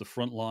have people at the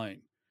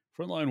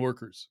frontline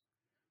workers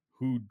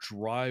who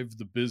drive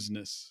the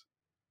business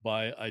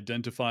by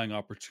identifying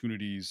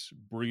opportunities,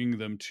 bringing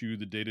them to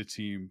the data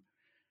team,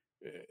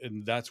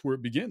 and that's where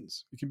it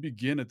begins. It can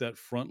begin at that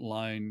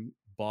frontline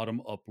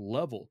bottom up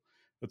level.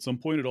 At some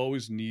point, it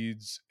always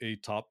needs a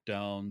top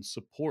down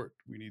support.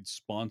 We need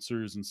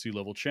sponsors and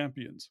C-level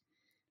champions.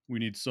 We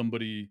need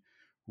somebody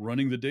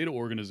running the data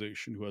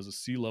organization who has a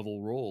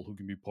C-level role, who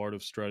can be part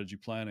of strategy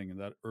planning and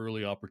that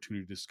early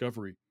opportunity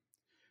discovery.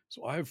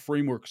 So I have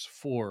frameworks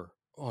for,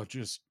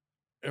 just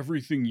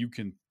everything you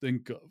can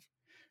think of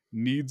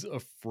needs a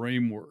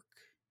framework,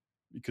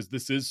 because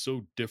this is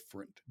so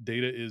different.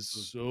 Data is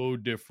Mm. so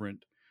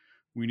different.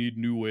 We need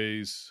new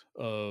ways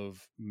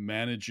of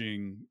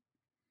managing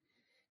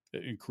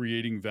and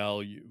creating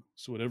value.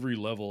 So at every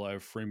level, I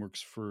have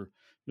frameworks for,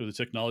 the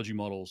technology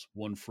models.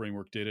 One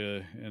framework,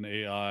 data and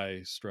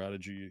AI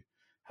strategy,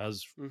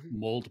 has Mhm.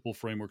 multiple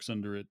frameworks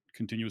under it: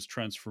 continuous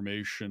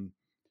transformation,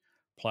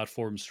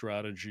 platform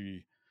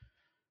strategy,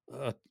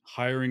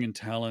 hiring and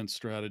talent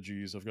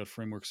strategies. I've got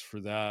frameworks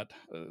for that.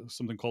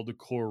 Something called the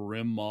core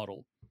rim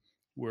model,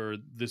 where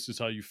this is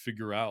how you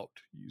figure out,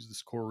 use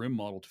this core rim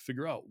model to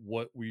figure out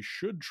what we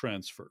should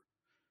transfer.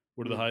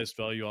 What are the Mm. highest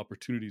value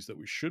opportunities that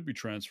we should be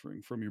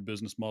transferring from your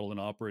business model and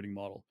operating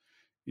model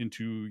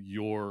into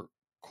your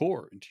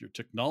core, into your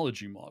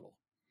technology model?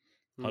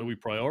 How do Mm. we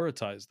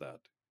prioritize that?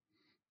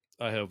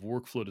 I have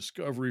workflow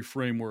discovery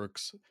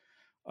frameworks.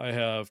 I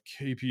have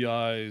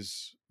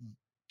KPIs.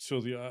 So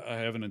I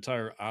have an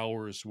entire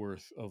hour's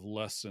worth of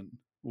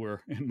lesson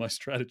where in my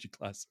strategy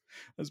class,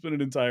 I spent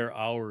an entire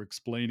hour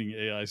explaining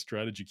AI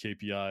strategy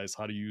KPIs,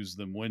 how to use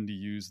them, when to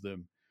use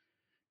them.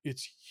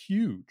 It's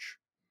huge.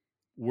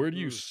 Where do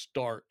you Mm.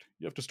 start?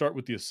 You have to start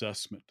with the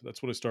assessment.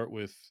 That's what I start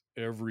with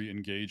every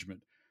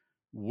engagement.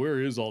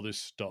 Where is all this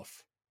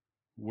stuff?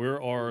 Where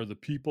Mm. are the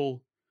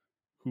people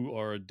who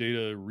are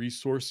data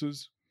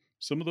resources?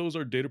 Some of those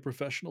are data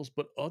professionals,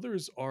 but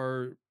others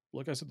are,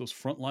 like I said, those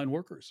frontline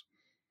workers,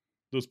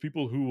 those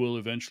people who will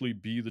eventually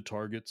be the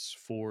targets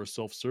for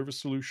self service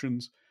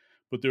solutions,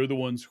 but they're the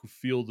ones who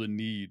feel the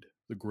need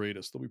the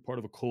greatest. They'll be part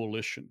of a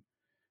coalition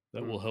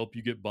that Mm. will help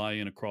you get buy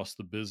in across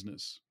the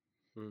business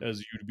Mm.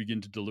 as you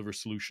begin to deliver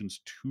solutions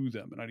to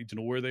them. And I need to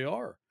know where they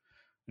are.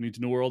 I need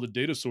to know where all the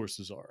data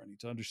sources are. I need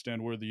to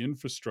understand where the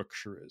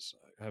infrastructure is.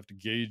 I have to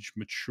gauge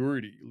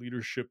maturity,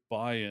 leadership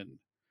buy in.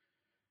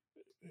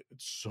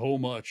 It's so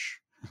much.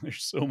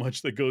 There's so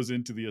much that goes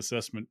into the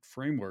assessment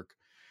framework.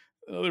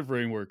 Another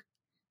framework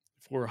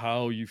for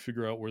how you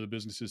figure out where the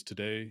business is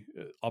today: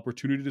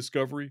 opportunity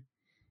discovery.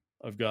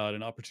 I've got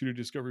an opportunity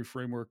discovery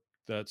framework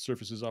that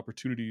surfaces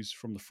opportunities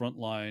from the front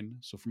line,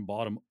 so from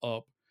bottom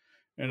up,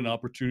 and an Mm.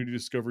 opportunity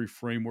discovery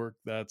framework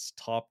that's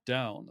top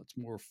down, that's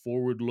more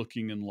forward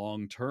looking and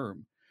long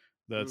term.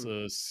 That's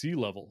Mm. a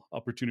C-level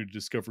opportunity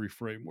discovery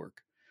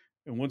framework.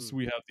 And once Mm.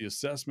 we have the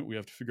assessment, we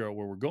have to figure out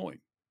where we're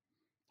going.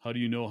 How do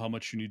you know how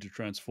much you need to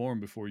transform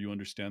before you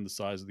understand the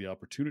size of the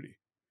opportunity?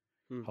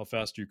 Mm. How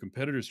fast do your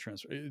competitors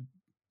transfer?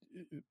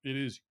 It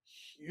is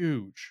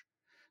huge.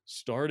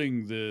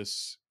 Starting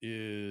this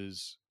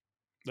is,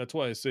 that's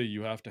why I say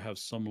you have to have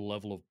some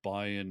level of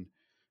buy in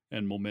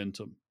and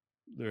momentum.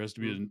 There has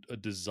to be Mm. a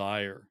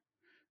desire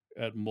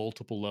at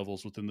multiple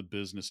levels within the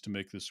business to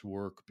make this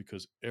work,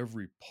 because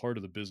every part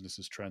of the business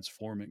is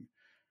transforming.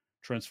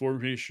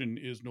 Transformation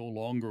is no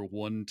longer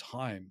one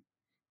time.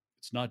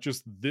 It's not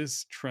just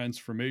this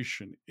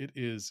transformation, it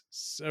is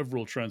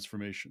several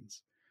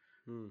transformations.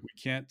 Mm. We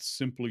can't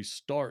simply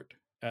start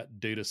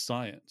at data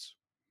science.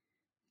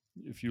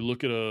 If you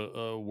look at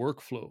a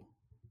workflow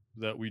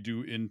that we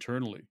do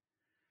internally,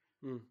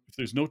 Mm. if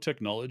there's no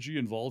technology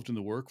involved in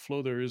the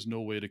workflow, there is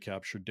no way to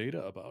capture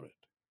data about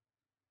it.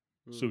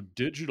 Mm. So,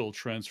 digital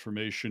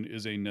transformation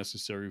is a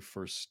necessary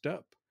first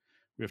step.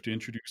 We have to Mm.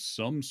 introduce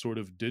some sort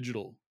of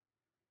digital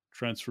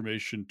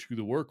transformation to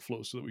the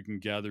workflow so that we can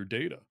gather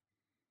data.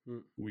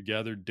 Mm. When we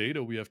gather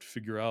data, we have to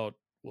figure out,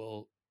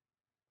 well,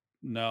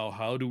 now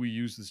how do we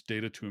use this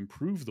data to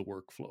improve the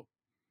workflow?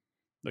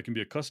 That can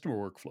be a customer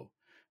workflow.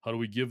 How do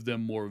we give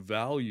them more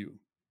value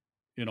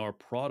in our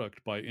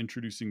product by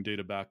introducing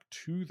data back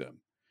to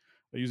them?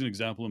 I use an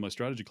example in my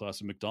strategy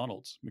class of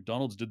McDonald's.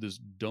 McDonald's did this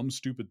dumb,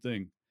 stupid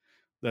thing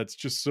that's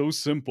just so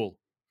simple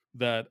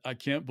that I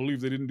can't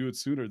believe they didn't do it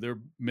sooner. Their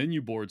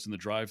menu boards in the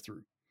drive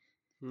through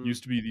Mm.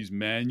 used to be these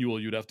manual,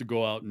 you'd have to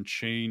go out and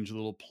change the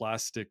little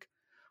plastic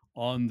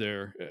on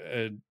there.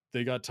 And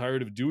they got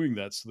tired of doing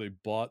that. So they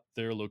bought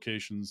their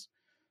locations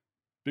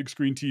big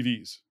screen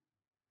TVs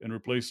and Mm.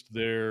 replaced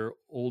their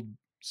old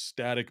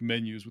static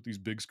menus with these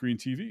big screen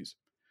TVs.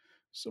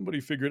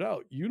 Somebody figured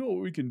out,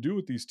 what we can do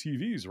with these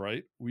TVs,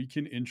 right? We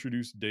can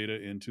introduce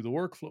data into the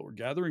workflow. We're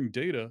gathering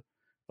data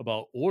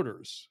about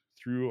orders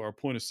through our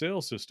point of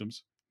sale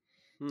systems.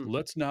 Mm.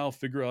 Let's now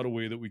figure out a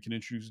way that we can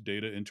introduce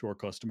data into our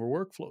customer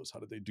workflows. How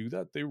do they do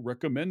that? They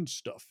recommend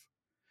stuff.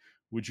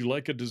 Would you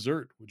like a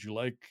dessert? Would you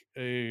like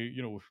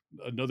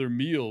another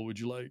meal? Would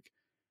you like,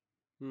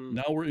 Mm.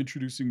 now we're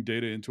introducing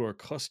data into our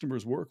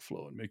customers'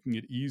 workflow and making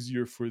it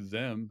easier for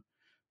them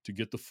to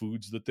get the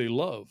foods that they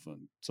love.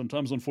 And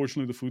sometimes,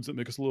 unfortunately, the foods that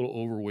make us a little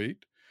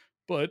overweight.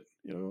 But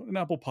an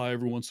apple pie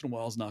every once in a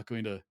while is not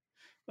going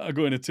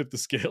to tip the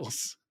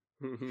scales.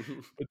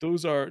 But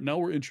those are, now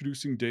we're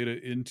introducing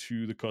data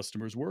into the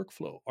customer's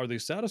workflow. Are they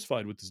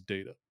satisfied with this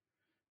data?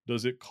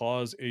 Does it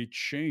cause a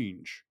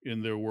change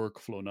in their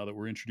workflow now that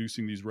we're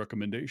introducing these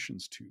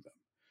recommendations to them?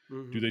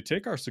 Do Mhm. they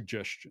take our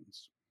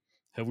suggestions?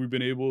 Have we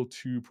been able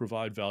to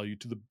provide value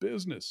to the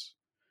business?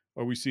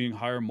 Are we seeing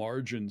higher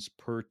margins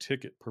per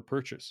ticket, per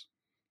purchase?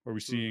 Are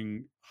we Mm.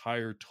 seeing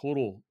higher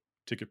total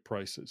ticket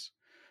prices?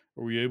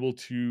 Are we able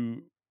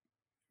to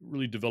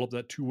really develop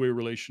that two-way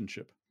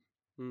relationship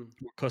Mm.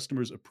 where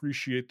customers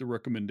appreciate the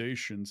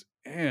recommendations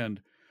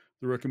and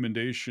the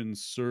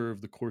recommendations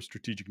serve the core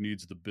strategic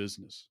needs of the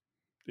business?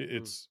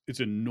 Mm. It's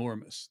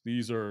enormous.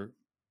 These are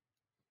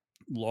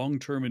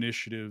long-term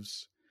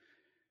initiatives.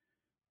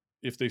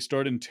 If they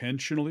start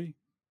intentionally,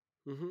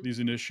 Mhm. these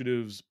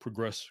initiatives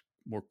progress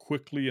more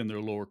quickly and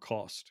they're lower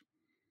cost.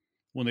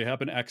 When they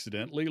happen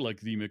accidentally,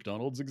 like the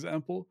McDonald's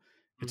example,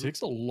 it Mhm.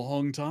 takes a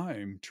long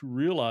time to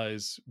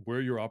realize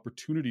where your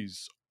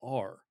opportunities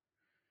are.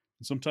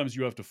 And sometimes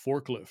you have to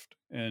forklift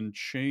and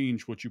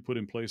change what you put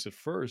in place at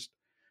first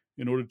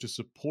in order to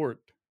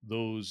support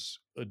those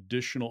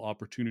additional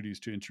opportunities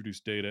to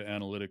introduce data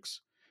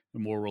analytics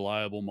and more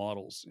reliable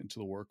models into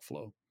the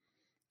workflow.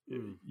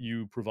 Mm.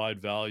 You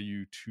provide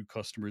value to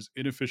customers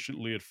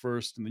inefficiently at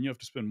first, and then you have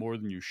to spend more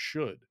than you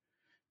should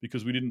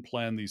because we didn't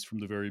plan these from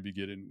the very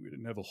beginning. We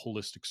didn't have a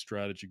holistic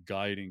strategy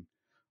guiding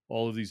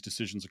all of these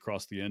decisions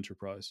across the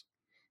enterprise.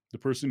 The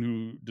person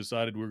who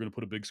decided we are going to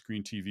put a big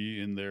screen TV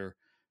in there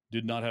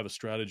did not have a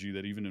strategy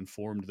that even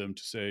informed them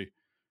to say,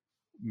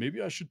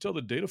 maybe I should tell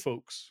the data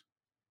folks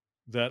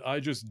that I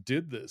just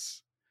did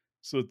this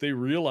so that they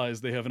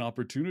realize they have an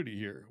opportunity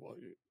here. Well,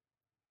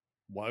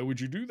 why would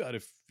you do that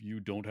if you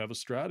don't have a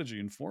strategy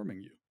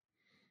informing you?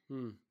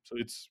 Mm. So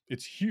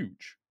it's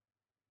huge.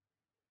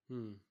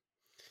 Mm.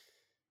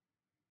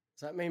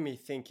 So that made me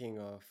thinking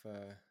of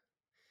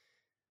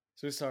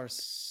those are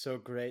so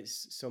great,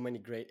 so many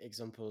great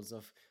examples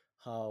of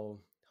how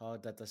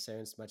data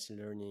science, machine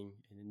learning,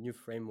 and new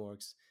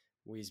frameworks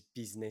with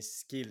business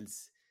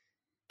skills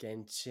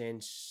can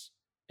change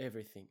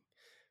everything.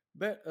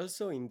 But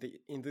also in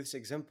those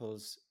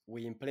examples,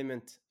 we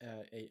implement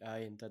AI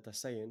and data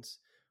science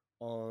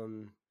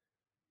on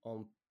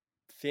on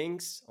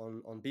things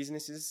on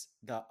businesses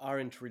that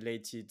aren't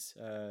related,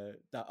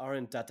 that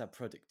aren't data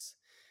products.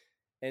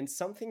 And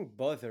something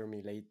bothered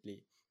me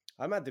lately.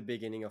 I'm at the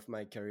beginning of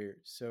my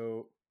career,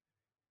 so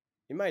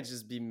it might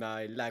just be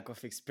my lack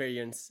of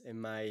experience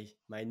and my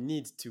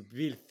need to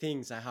build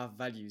things that have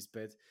values.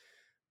 But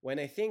when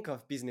I think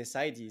of business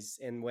ideas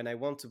and when I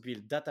want to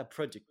build data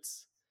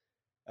projects,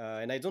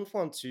 and I don't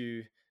want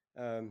to.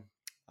 Um,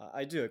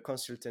 I do a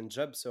consultant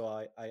job, so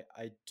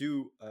I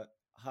do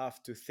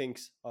have to think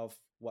of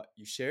what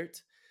you shared,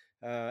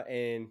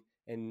 and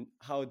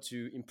how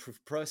to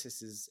improve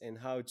processes and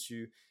how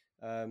to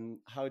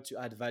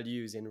add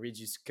values and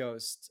reduce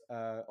cost,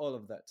 all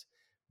of that.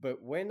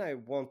 But when I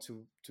want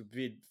to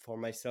build for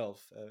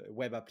myself a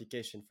web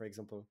application, for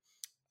example,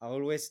 I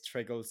always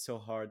struggle so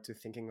hard to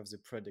thinking of the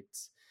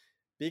products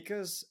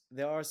because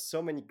there are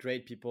so many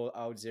great people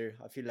out there.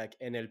 I feel like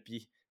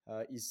NLP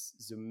is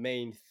the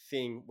main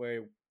thing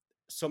where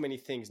so many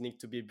things need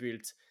to be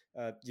built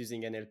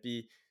using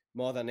NLP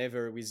more than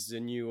ever with the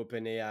new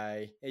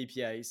OpenAI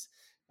APIs.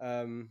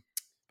 Um,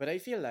 but I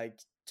feel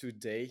like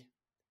today,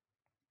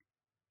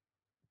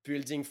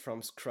 building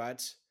from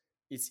scratch,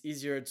 it's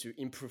easier to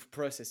improve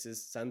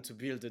processes than to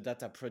build a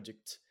data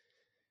project.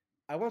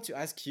 I want to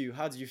ask you,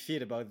 how do you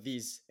feel about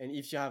this? And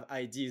if you have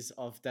ideas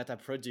of data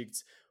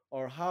projects,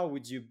 or how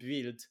would you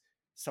build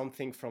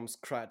something from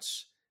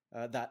scratch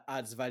that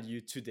adds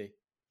value today?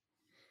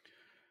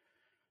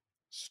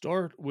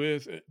 Start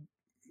with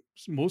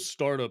most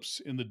startups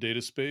in the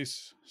data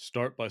space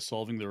start by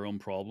solving their own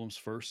problems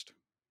first.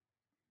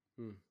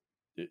 Hmm.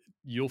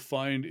 You'll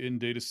find in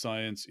data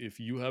science, if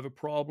you have a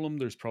problem,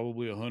 there's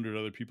probably 100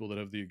 other people that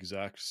have the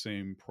exact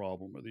same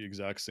problem or the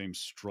exact same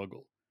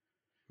struggle.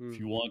 If Hmm.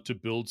 you want to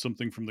build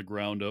something from the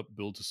ground up,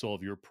 build to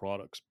solve your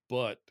products,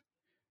 but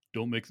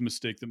don't make the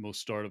mistake that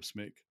most startups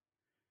make.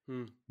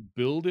 Hmm.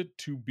 Build it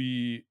to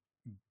be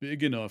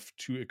big enough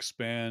to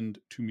expand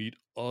to meet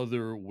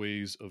other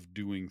ways of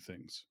doing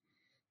things,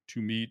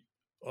 to meet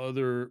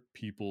other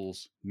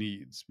people's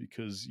needs,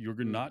 because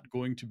you're Hmm. not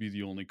going to be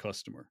the only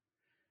customer.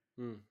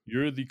 Hmm.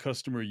 You're the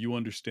customer you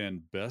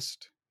understand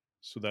best.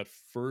 So that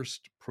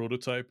first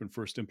prototype and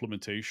first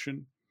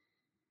implementation,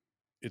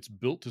 it's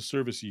built to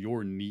service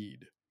your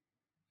need.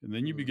 And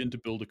then you Hmm. begin to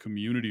build a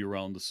community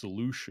around the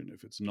solution.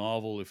 If it's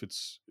novel, if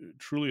it's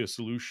truly a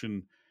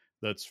solution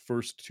that's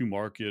first to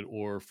market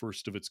or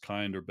first of its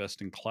kind or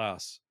best in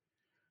class,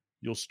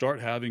 you'll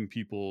start having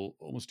people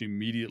almost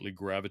immediately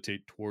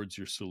gravitate towards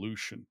your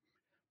solution.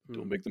 But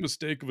Hmm. don't make the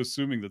mistake of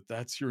assuming that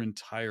that's your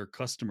entire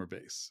customer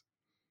base.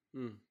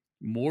 Hmm.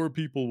 More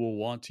people will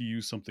want to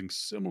use something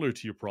similar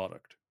to your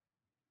product,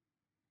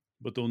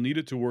 but they'll need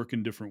it to work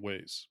in different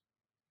ways.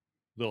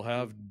 They'll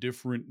Hmm. have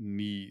different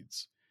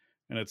needs.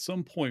 And at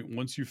some point,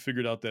 once you've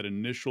figured out that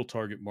initial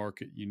target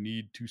market, you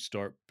need to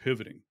start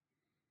pivoting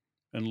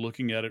and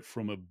looking at it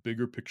from a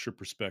bigger picture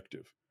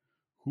perspective.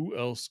 Who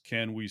else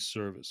can we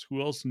service?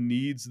 Who else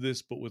needs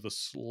this, but with a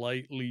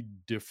slightly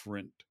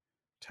different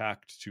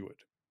tact to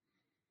it?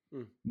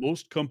 Mm,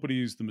 Most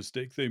companies, the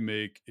mistake they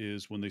make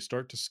is when they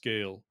start to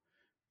scale,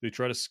 they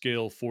try to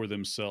scale for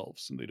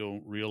themselves and they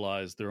don't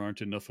realize there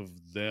aren't enough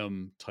of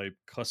them type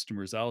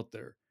customers out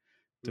there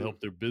to mm, help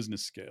their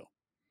business scale.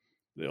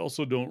 They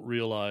also don't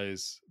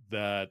realize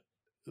that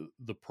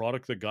the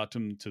product that got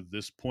them to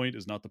this point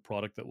is not the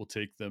product that will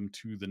take them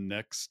to the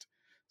next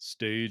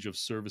stage of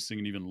servicing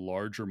an even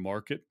larger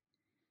market.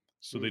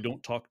 So they mm,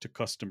 don't talk to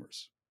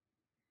customers.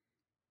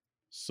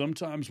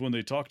 Sometimes when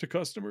they talk to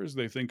customers,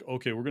 they think,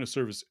 okay, we're going to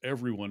service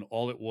everyone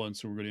all at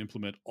once, and we're going to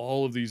implement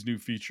all of these new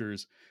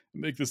features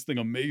and make this thing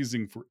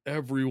amazing for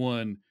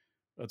everyone.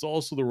 That's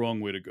also the wrong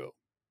way to go.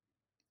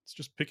 It's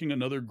just picking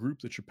another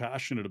group that you're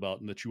passionate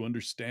about and that you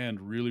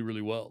understand really,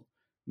 really well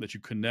and that you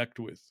connect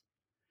with,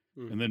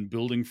 mm, and then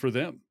building for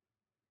them,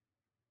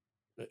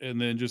 and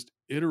then just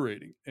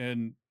iterating.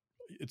 And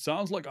it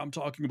sounds like I'm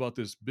talking about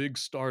this big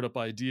startup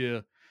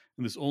idea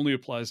and this only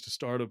applies to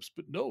startups,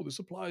 but no, this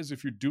applies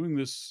if you're doing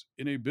this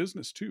in a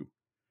business too.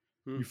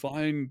 mm, You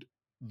find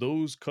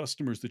those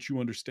customers that you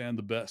understand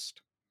the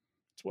best.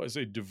 That's why I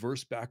say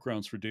diverse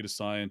backgrounds for data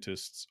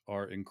scientists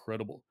are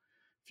incredible.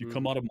 If you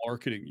mm, come out of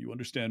marketing, you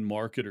understand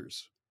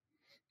marketers,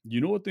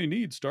 you know what they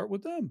need, start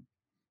with them,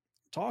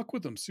 talk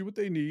with them, see what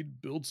they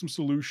need, build some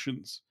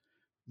solutions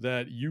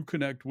that you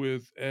connect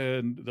with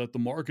and that the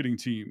marketing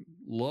team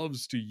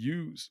loves to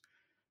use.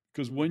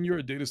 Because mm, when you're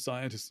a data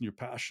scientist and you're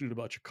passionate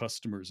about your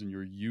customers and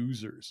your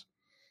users,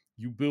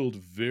 you build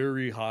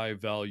very high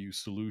value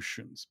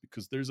solutions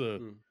because there's a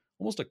mm,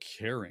 almost a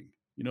caring.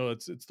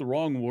 It's the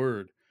wrong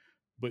word,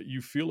 but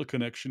you feel a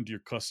connection to your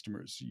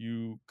customers.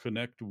 You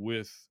connect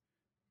with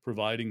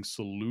providing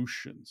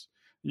solutions.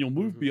 And you'll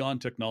move mhm,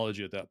 beyond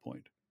technology at that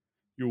point.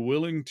 You're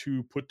willing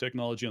to put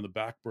technology on the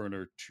back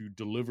burner to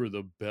deliver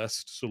the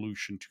best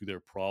solution to their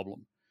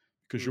problem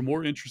because you're mhm,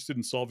 more interested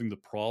in solving the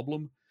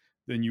problem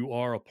than you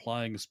are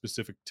applying a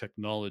specific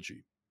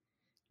technology.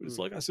 But it's mm,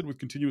 like I said with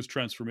continuous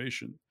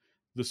transformation,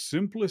 the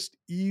simplest,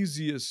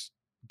 easiest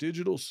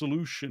digital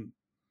solution,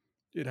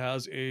 it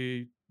has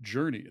a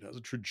journey, it has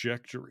a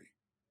trajectory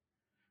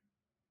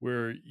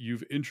where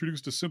you've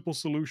introduced a simple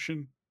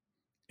solution,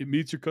 it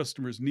meets your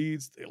customers'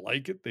 needs, they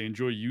like it, they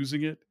enjoy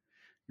using it,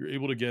 you're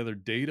able to gather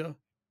data,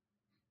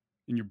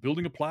 and you're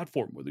building a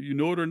platform. Whether you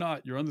know it or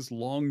not, you're on this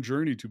long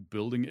journey to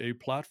building a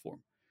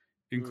platform,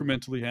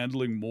 mm, incrementally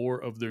handling more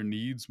of their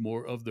needs,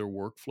 more of their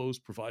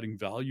workflows, providing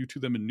value to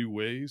them in new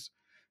ways,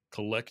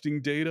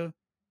 collecting data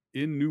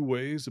in new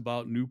ways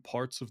about new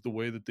parts of the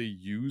way that they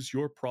use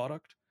your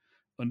product,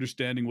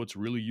 understanding what's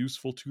really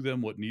useful to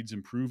them, what needs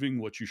improving,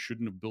 what you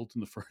shouldn't have built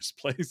in the first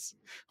place,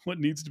 what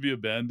needs to be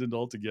abandoned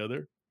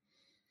altogether.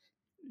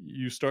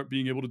 You start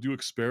being able to do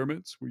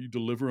experiments where you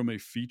deliver them a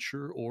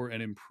feature or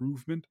an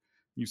improvement.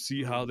 You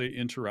see mm, how they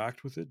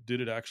interact with it.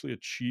 Did it actually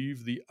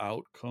achieve the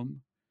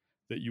outcome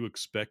that you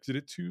expected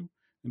it to?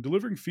 And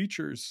delivering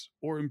features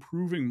or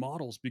improving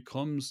models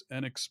becomes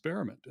an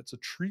experiment. It's a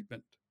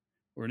treatment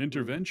or an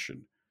mm,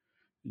 intervention.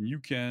 And you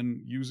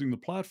can, using the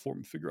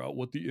platform, figure out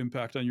what the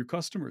impact on your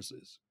customers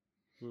is.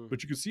 mm,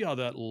 But you can see how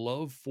that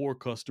love for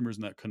customers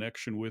and that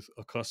connection with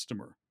a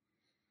customer,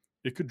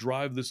 it could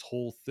drive this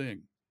whole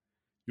thing.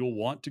 You'll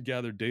want to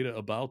gather data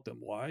about them.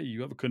 Why?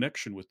 You have a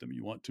connection with them.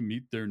 You want to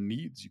meet their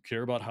needs. You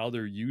care about how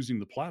they're using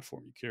the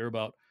platform. You care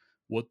about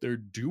what they're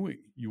doing.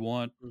 You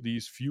want mm,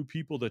 these few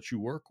people that you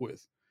work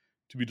with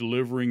to be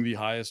delivering the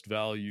highest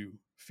value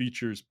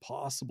features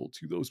possible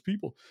to those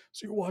people.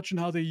 So you're watching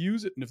how they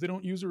use it. And if they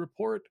don't use a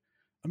report,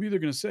 I'm either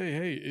going to say,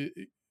 hey,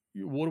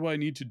 what do I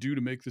need to do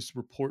to make this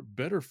report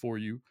better for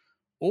you?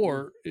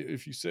 mm, Or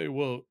if you say,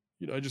 well,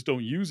 I just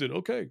don't use it.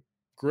 Okay,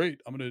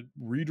 great. I'm going to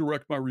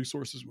redirect my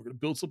resources. We're going to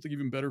build something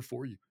even better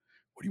for you.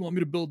 What do you want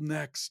me to build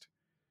next?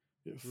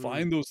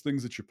 mm, Find those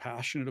things that you're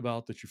passionate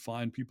about, that you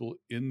find people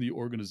in the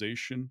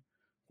organization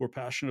who are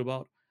passionate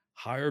about.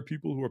 Hire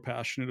people who are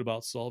passionate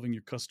about solving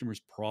your customers'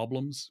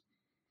 problems.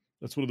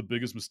 That's one of the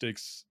biggest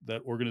mistakes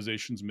that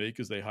organizations make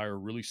is they hire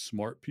really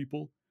smart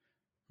people,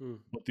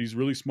 mm, but these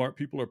really smart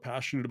people are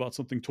passionate about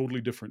something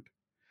totally different.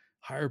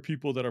 Hire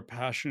people that are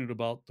passionate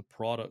about the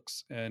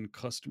products and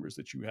customers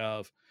that you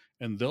have,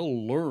 and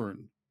they'll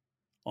learn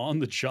on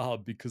the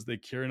job because they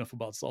care enough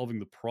about solving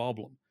the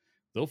problem.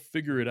 They'll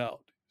figure mm, it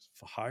out.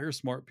 Hire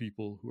smart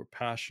people who are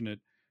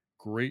passionate,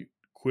 great,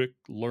 quick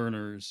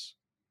learners,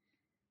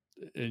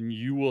 and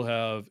you will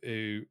have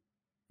a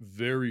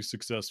very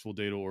successful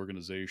data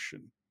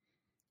organization.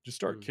 Just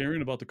start mm,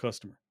 caring about the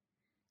customer.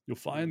 You'll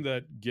mm, find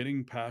that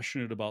getting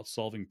passionate about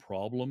solving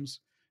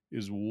problems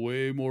is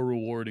way more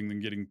rewarding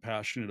than getting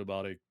passionate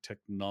about a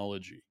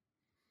technology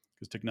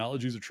because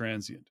technologies are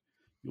transient.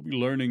 You'll be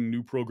learning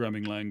new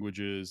programming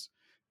languages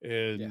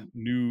yeah. and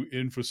new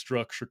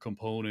infrastructure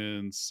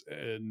components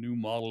and new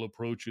model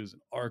approaches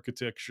and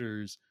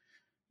architectures.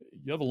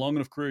 You have a long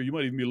enough career, you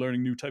might even be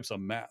learning new types of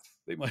math.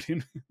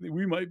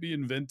 We might be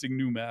inventing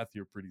new math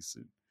here pretty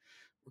soon.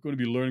 We're going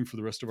to be learning for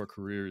the rest of our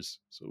careers,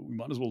 so we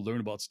might as well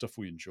learn about stuff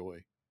we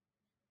enjoy.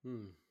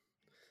 Mm.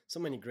 So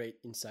many great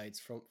insights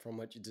from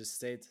what you just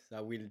said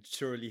that will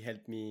surely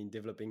help me in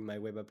developing my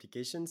web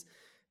applications.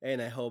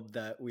 and I hope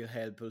that will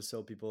help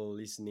also people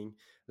listening.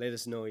 Let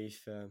us know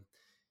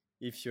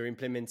if you're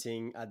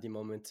implementing at the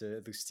moment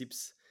those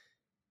tips.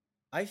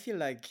 I feel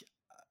like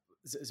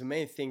the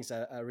main things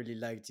I really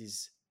liked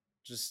is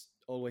just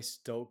always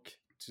talk,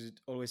 to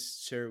always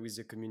share with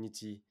the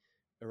community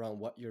around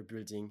what you're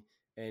building,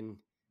 and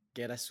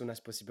get as soon as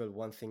possible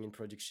one thing in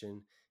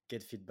production,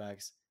 get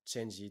feedbacks,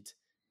 change it,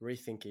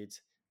 rethink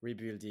it,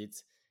 rebuild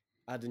it,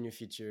 add a new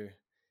feature,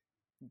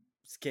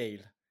 scale,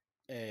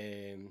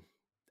 um,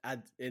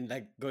 add, and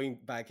like going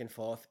back and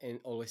forth and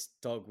always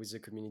talk with the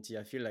community.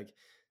 I feel like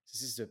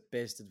this is the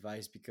best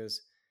advice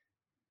because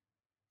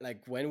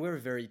like when we're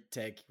very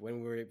tech,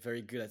 when we're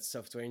very good at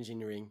software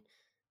engineering,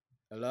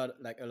 a lot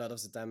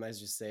of the time,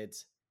 as you said,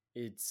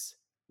 it's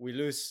we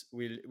lose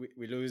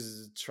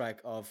track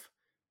of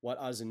what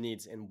are the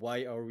needs and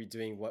why are we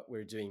doing what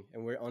we're doing,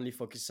 and we're only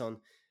focused on,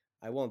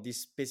 I want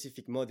these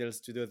specific models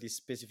to do this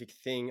specific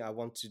thing, I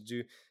want to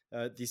do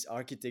this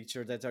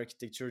architecture, that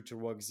architecture to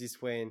work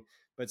this way.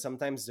 But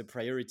sometimes the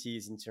priority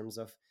is in terms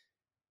of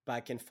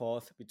back and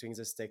forth between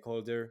the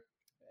stakeholder,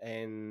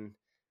 and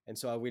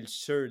so I will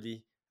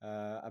surely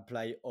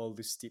apply all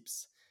these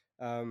tips.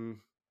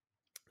 um,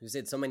 you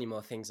said so many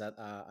more things that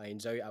I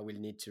enjoy. I will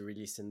need to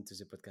re-listen to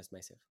the podcast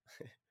myself.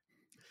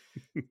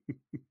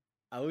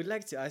 I would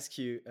like to ask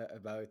you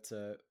about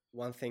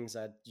one thing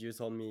that you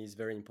told me is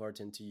very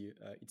important to you.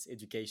 It's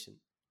education.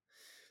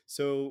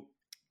 So,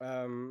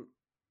 um,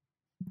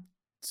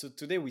 so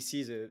today we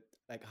see the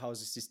like how the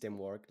system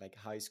work, like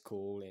high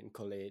school and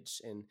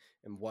college, and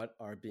what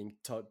are being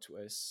taught to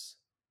us.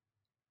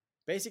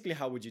 Basically,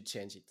 how would you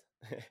change it?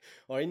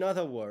 Or in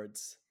other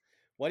words,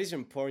 what is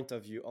your point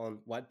of view on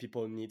what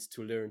people need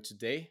to learn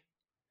today?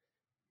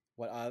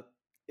 What are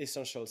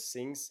essential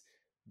things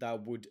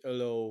that would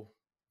allow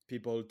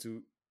people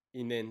to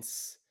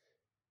enhance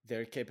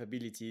their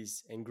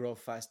capabilities and grow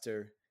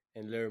faster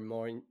and learn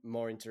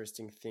more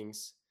interesting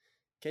things?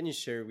 Can you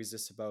share with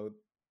us about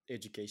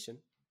education?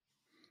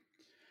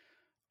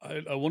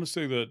 I want to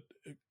say that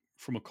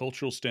from a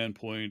cultural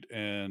standpoint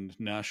and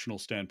national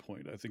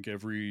standpoint, I think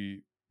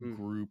every Mm,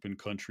 group and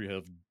country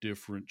have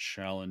different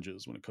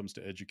challenges when it comes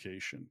to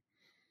education.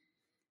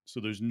 So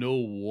there's no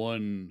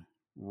one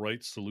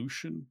right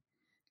solution.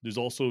 There's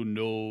also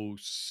no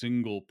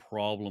single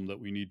problem that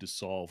we need to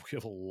solve. We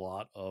have a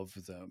lot of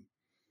them.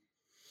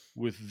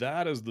 With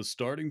that as the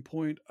starting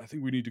point, I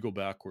think we need to go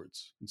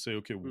backwards and say,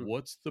 okay, mm,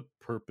 what's the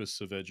purpose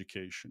of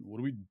education? What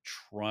are we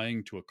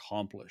trying to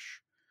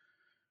accomplish?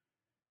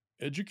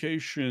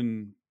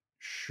 Education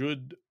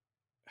should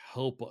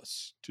help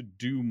us to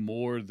do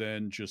more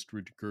than just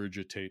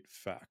regurgitate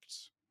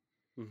facts.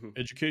 mhm,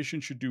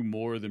 Education should do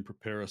more than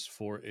prepare us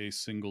for a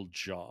single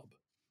job.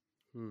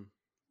 mm,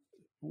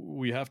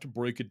 We have to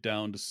break it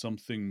down to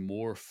something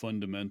more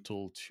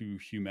fundamental to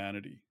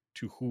humanity,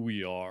 to who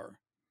we are,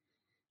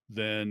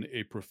 than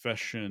a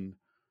profession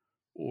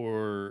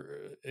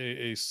or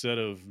a set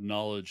of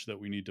knowledge that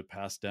we need to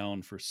pass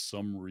down for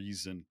some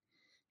reason.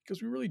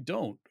 Because we really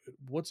don't.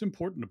 What's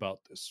important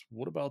about this?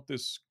 What about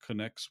this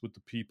connects with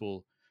the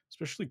people,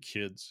 especially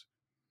kids?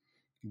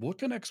 What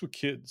connects with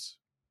kids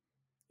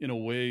in a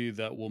way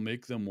that will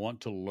make them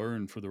want to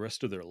learn for the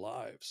rest of their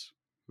lives?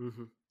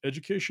 mhm,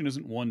 Education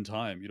isn't one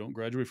time. You don't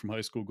graduate from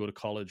high school, go to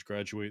college,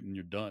 graduate, and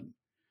you're done.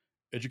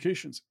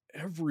 Education's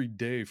every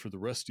day for the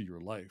rest of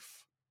your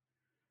life.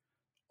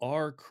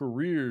 Our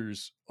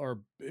careers are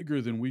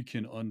bigger than we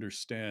can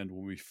understand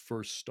when we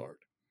first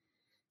start.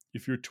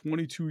 If you're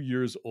 22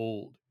 years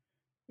old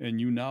and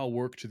you now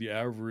work to the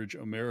average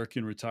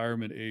American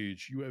retirement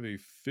age, you have a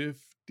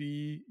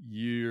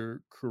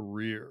 50-year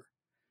career.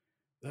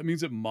 That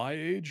means at my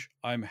age,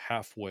 I'm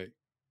halfway.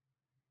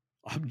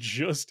 I'm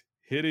just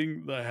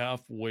hitting the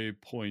halfway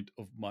point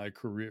of my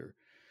career.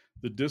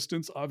 The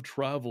distance I've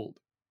traveled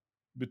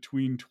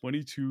between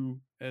 22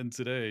 and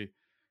today,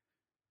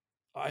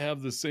 I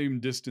have the same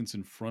distance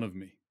in front of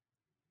me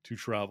to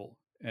travel,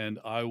 and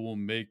I will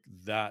make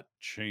that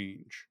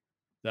change,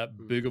 that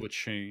mm, big of a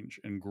change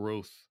and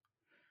growth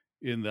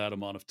in that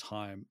amount of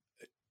time.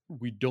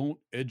 We don't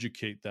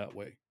educate that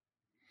way.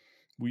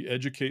 We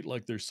educate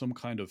like there's some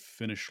kind of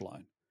finish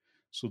line.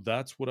 So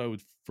that's what I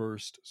would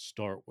first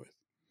start with,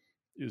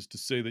 is to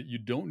say that you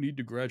don't need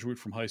to graduate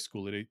from high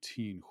school at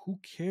 18. Who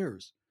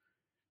cares?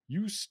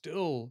 You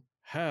still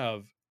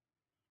have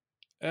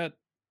at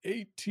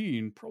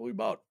 18 probably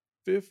about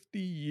 50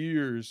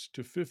 years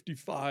to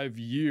 55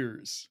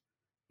 years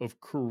of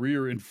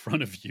career in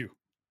front of you.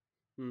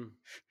 mm,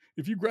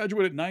 If you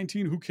graduate at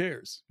 19, who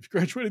cares? If you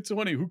graduate at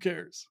 20, who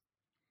cares?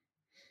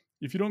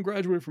 If you don't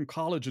graduate from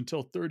college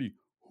until 30,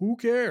 who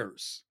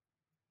cares?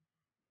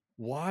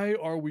 Why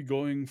are we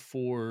going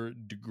for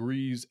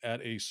degrees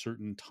at a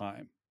certain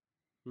time?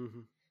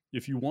 mhm,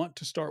 If you want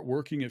to start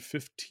working at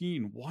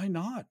 15, why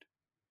not?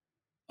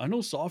 I know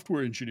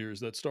software engineers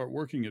that start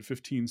working at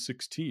 15,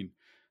 16,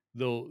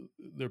 though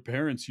their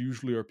parents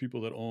usually are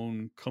people that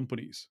own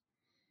companies.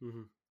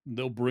 mhm,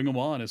 They'll bring them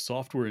on as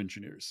software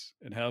engineers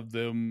and have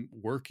them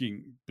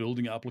working,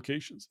 building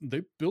applications.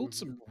 They built Mm-hmm.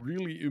 some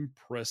really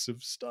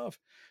impressive stuff,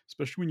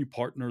 especially when you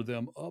partner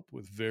them up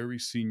with very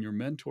senior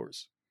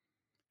mentors.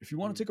 If you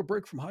want to take a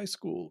break from high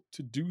school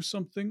to do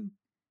something,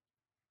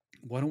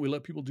 why don't we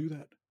let people do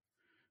that?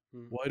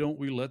 Mm-hmm. Why don't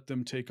we let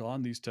them take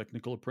on these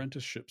technical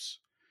apprenticeships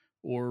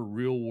or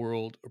real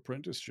world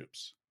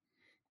apprenticeships?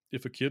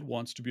 If a kid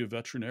wants to be a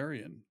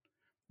veterinarian,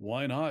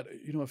 why not?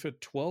 If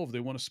at 12 they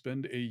want to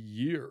spend a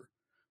year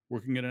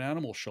working at an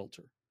animal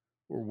shelter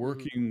or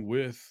Mm-hmm. working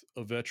with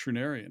a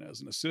veterinarian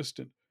as an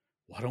assistant,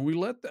 why don't we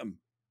let them?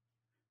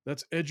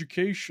 That's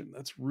education.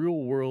 That's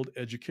real world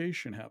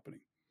education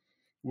happening.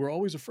 We're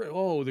always afraid,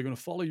 oh, they're going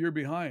to fall a year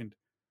behind.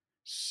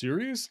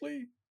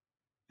 Seriously?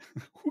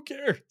 Who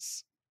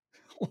cares?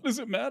 What does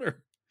it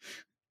matter?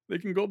 They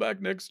can go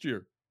back next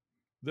year.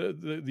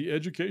 The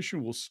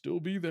education will still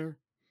be there.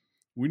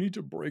 We need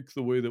to break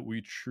the way that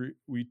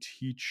we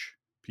teach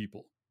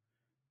people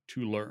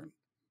to learn.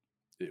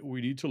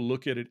 We need to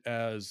look at it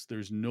as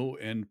there's no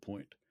end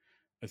point.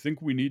 I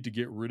think we need to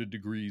get rid of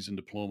degrees and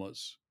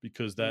diplomas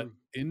because that Mm-hmm.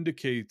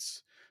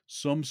 indicates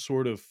some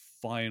sort of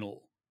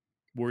final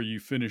where you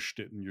finished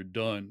it and you're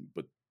done.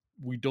 But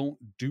we don't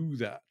do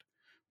that.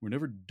 We're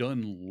never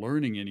done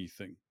learning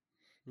anything.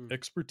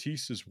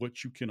 Expertise is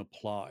what you can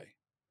apply,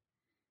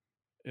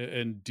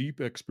 and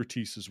deep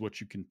expertise is what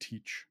you can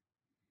teach.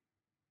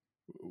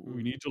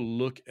 We Mm-hmm. need to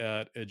look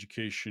at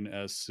education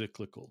as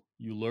cyclical.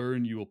 You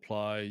learn, you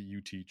apply,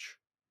 you teach.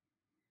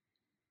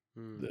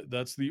 Mm-hmm.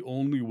 That's the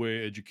only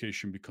way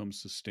education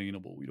becomes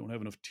sustainable. We don't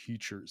have enough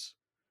teachers,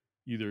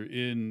 either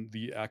in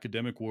the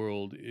academic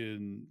world,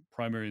 in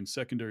primary and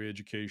secondary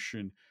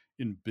education,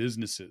 in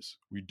businesses.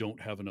 We don't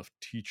have enough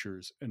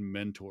teachers and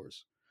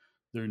mentors.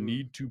 There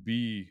need to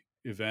be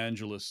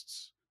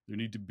evangelists, there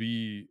need to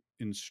be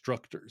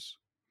instructors.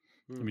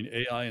 I Mm-hmm. mean,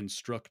 AI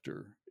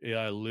instructor,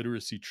 AI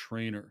literacy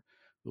trainer,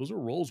 those are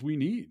roles we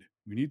need.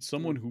 We need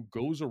someone who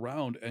goes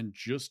around and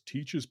just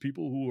teaches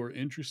people who are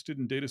interested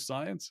in data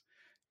science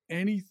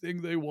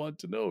anything they want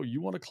to know.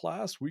 You want a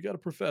class? We got a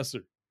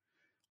professor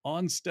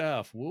on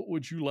staff. What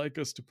would you like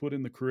us to put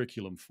in the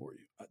curriculum for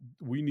you?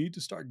 We need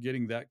to start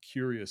getting that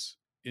curious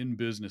in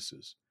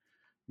businesses.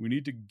 We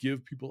need to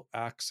give people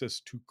access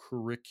to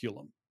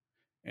curriculum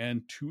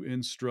and to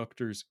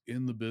instructors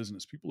in the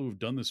business, people who have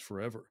done this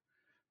forever.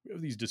 We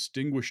have these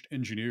distinguished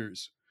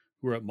engineers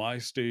who are at my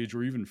stage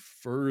or even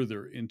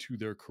further into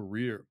their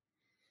career.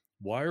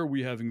 Why are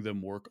we having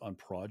them work on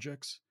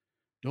projects?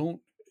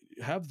 Don't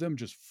have them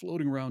just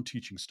floating around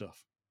teaching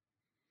stuff,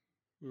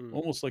 Mm-hmm.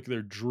 almost like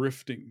they're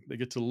drifting. They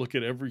get to look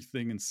at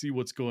everything and see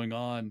what's going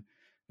on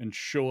and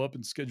show up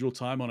and schedule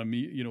time on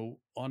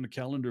on the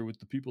calendar with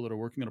the people that are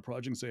working on a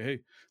project and say, "Hey,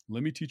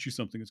 let me teach you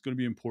something. It's going to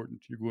be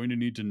important. You're going to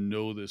need to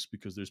know this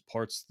because there's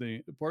parts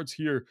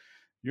here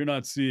you're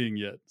not seeing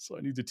yet. So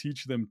I need to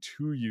teach them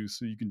to you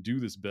so you can do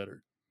this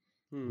better."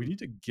 We Mm-hmm. need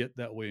to get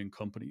that way in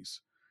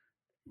companies.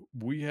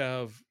 We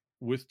have,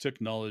 with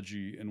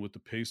technology and with the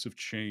pace of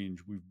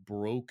change, we've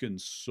broken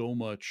so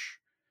much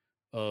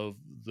of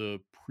the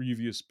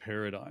previous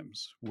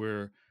paradigms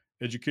where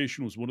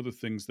education was one of the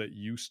things that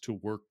used to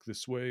work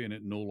this way and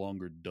it no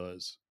longer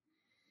does.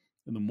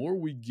 And the more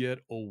we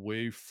get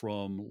away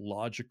from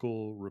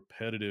logical,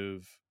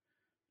 repetitive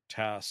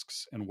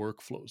tasks and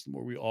workflows, the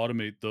more we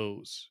automate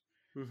those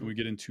and Mm-hmm. we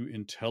get into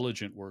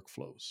intelligent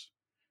workflows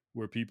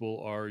where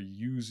people are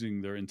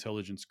using their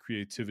intelligence,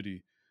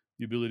 creativity,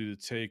 the ability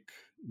to take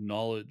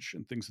knowledge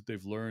and things that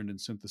they've learned and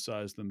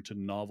synthesize them to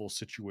novel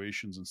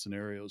situations and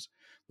scenarios,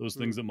 those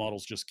things Mm-hmm. that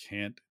models just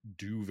can't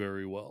do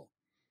very well.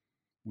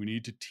 We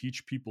need to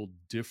teach people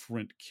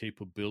different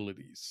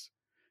capabilities.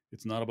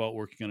 It's not about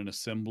working on an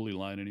assembly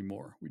line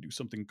anymore. We do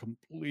something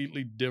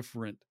completely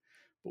different,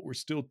 but we're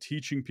still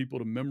teaching people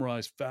to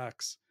memorize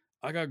facts.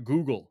 I got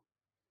Google.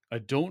 I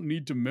don't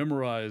need to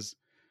memorize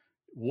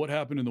what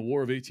happened in the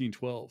War of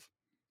 1812.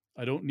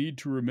 I don't need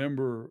to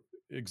remember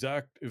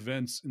exact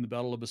events in the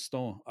Battle of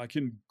Bastogne. I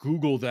can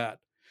Google that.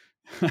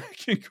 I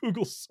can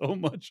Google so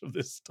much of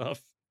this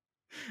stuff.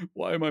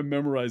 Why am I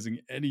memorizing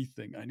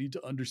anything? I need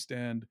to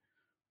understand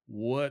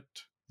what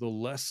the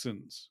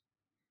lessons,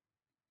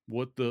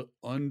 what the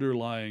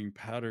underlying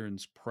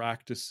patterns,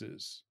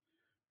 practices,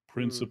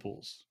 Mm-hmm.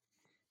 principles,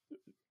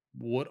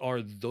 what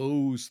are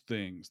those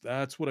things?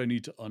 That's what I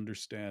need to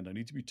understand. I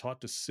need to be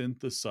taught to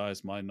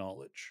synthesize my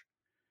knowledge,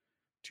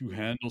 to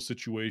handle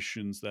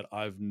situations that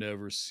I've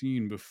never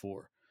seen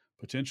before,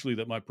 potentially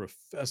that my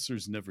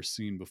professor's never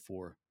seen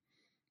before.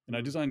 And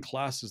I Mm-hmm. design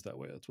classes that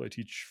way. That's why I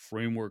teach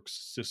frameworks,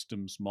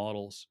 systems,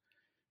 models,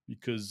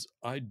 because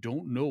I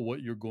don't know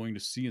what you're going to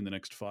see in the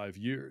next 5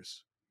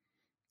 years.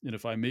 And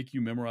if I make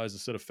you memorize a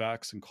set of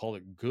facts and call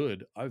it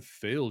good, I've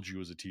failed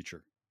you as a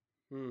teacher.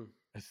 Mm-hmm.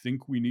 I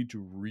think we need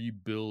to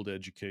rebuild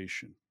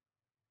education.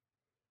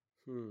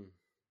 Hmm.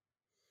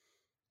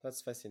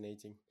 That's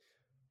fascinating.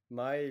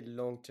 My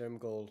long-term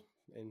goal,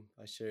 and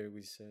I share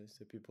with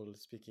the people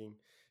speaking,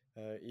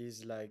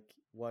 is like,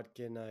 what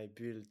can I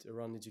build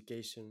around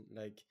education,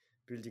 like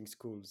building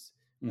schools,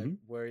 like Hmm.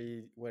 where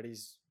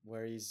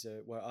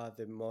are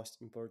the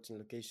most important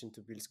location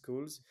to build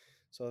schools,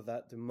 so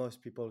that the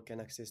most people can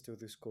access to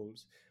the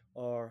schools,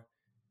 or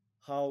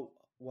how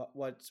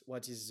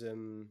what is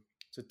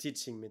the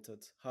teaching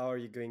method, how are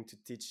you going to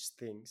teach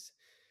things.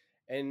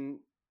 And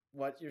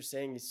what you're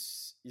saying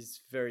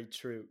is very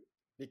true,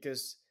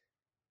 because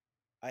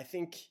I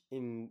think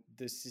in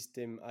the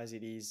system as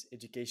it is,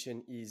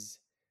 education is,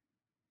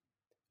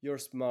 you're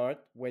smart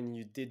when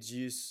you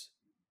deduce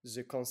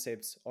the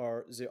concepts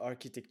or the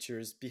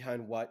architectures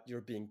behind what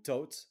you're being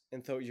taught,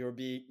 and so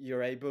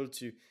you're able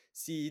to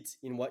see it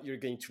in what you're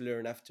going to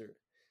learn after.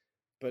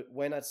 But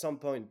when at some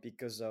point,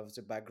 because of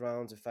the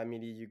background, the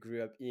family you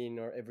grew up in,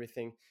 or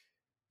everything,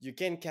 you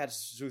can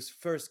catch those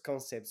first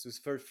concepts, those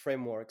first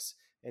frameworks,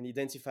 and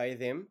identify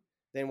them.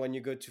 Then when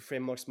you go to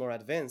frameworks more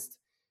advanced,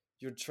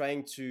 you're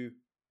trying to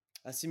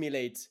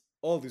assimilate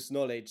all this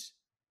knowledge,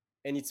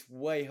 and it's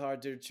way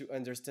harder to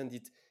understand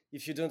it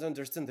if you don't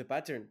understand the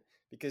pattern.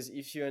 Because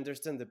if you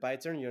understand the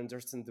pattern, you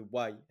understand the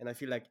why. And I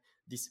feel like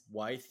this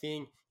why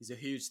thing is a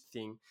huge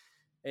thing.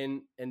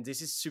 And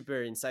this is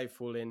super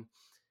insightful,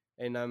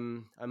 and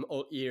I'm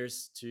all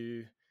ears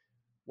to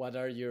what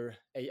are your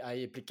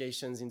AI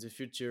applications in the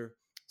future,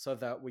 so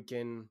that we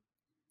can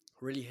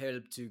really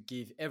help to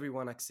give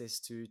everyone access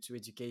to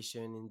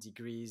education and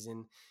degrees.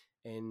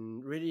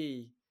 And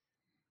really,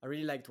 I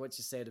really liked what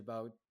you said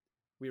about,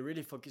 we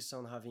really focus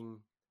on having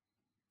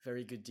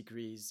very good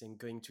degrees and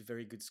going to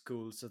very good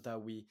schools, so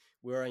that we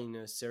are in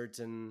a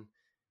certain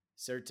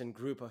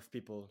group of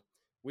people,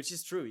 which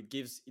is true. It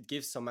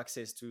gives some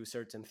access to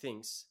certain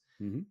things,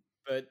 Hmm.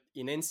 but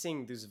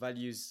enhancing those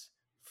values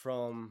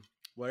from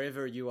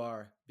wherever you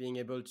are, being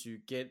able to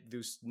get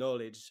those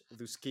knowledge,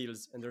 those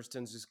skills,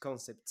 understand those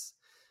concepts,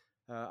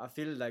 I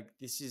feel like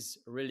this is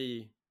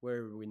really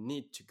where we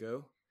need to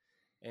go.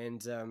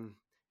 And um,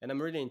 and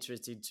I'm really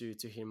interested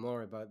to hear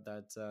more about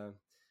that,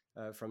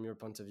 from your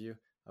point of view.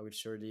 I will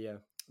surely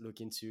look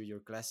into your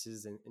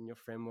classes and your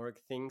framework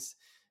things.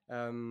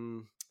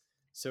 Um,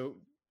 so,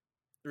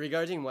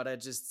 regarding what I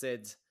just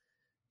said,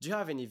 do you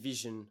have any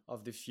vision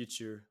of the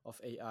future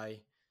of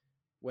AI,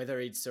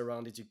 whether it's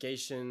around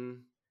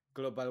education,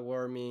 global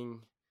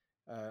warming,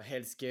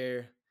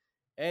 healthcare,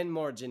 and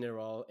more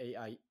general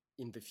AI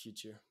in the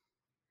future?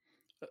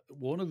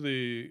 One of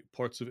the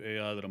parts of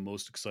AI that I'm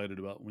most excited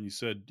about, when you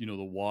said,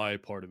 the why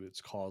part of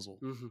it's causal.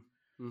 Mm-hmm.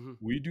 Mm-hmm.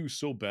 We do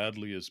so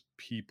badly as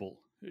people.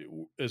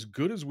 As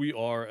good as we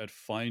are at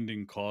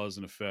finding cause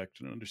and effect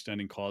and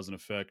understanding cause and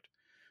effect,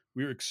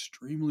 we are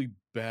extremely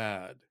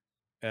bad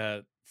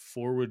at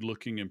forward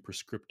looking and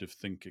prescriptive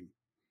thinking.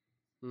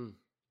 Mm.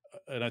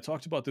 And I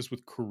talked about this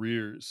with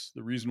careers.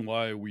 The reason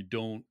why we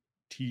don't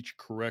teach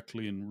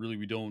correctly and really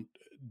we don't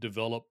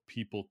develop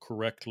people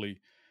correctly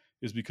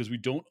is because we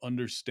don't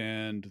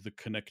understand the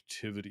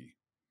connectivity.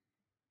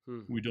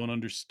 Mm. We don't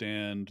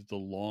understand the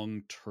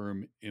long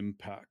term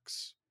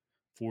impacts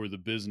for the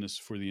business,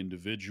 for the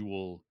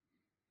individual.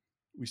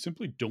 We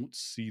simply don't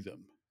see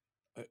them.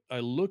 I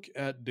look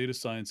at data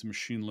science and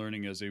machine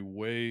learning as a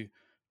way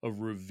of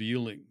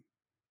revealing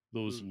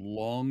those Mm.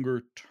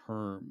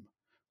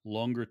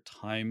 longer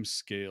time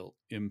scale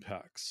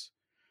impacts,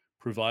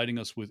 providing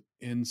us with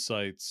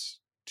insights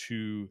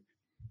to,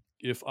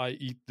 if I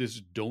eat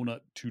this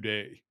donut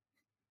today,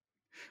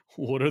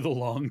 what are the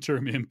long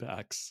term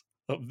impacts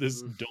of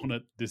this Mm.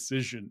 donut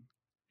decision?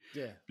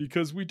 Yeah.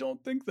 Because we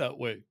don't think that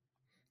way.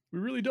 We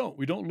really don't.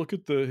 We don't look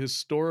at the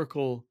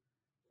historical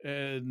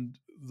and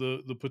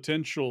the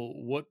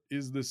potential. What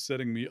is this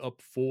setting me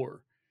up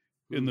for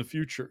in Mm. the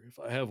future if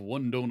I have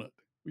one donut?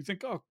 We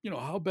think, oh,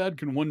 how bad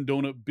can one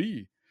donut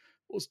be?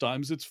 Most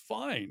times it's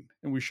fine,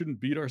 and we shouldn't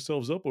beat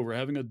ourselves up over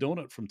having a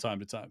donut from time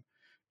to time.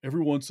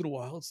 Every once in a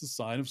while, it's the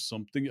sign of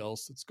something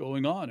else that's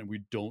going on, and we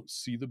don't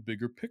see the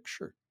bigger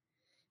picture.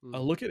 I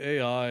Mm. look at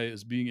AI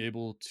as being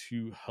able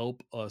to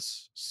help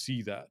us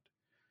see that.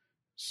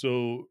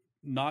 So,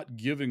 not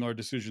giving our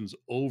decisions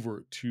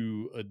over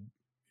to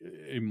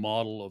a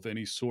model of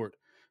any sort,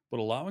 but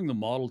allowing the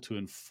model to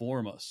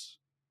inform us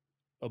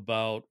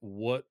about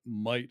what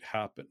might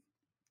happen.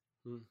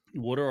 Mm.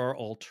 What are our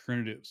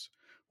alternatives?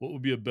 What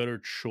would be a better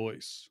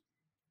choice?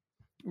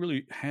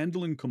 Really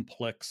handling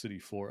complexity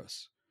for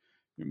us.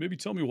 Maybe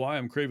tell me why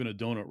I'm craving a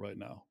donut right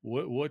now.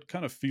 What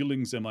kind of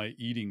feelings am I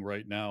eating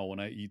right now when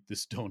I eat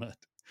this donut?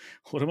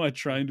 What am I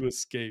trying to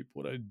escape?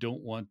 What I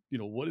don't want,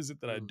 what is it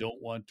that I Mm.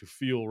 don't want to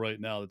feel right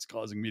now that's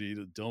causing me to eat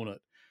a donut?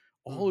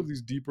 All Mm. of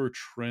these deeper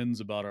trends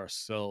about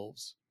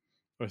ourselves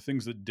are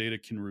things that data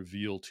can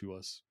reveal to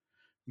us.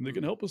 And they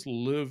can Mm. help us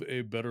live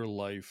a better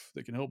life.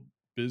 They can help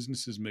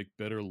businesses make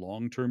better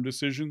long term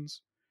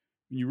decisions.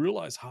 And you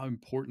realize how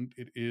important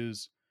it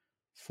is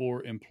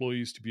for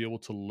employees to be able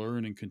to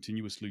learn and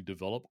continuously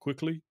develop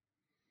quickly.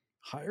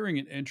 Hiring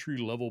an entry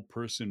level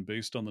person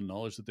based on the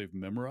knowledge that they've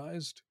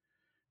memorized,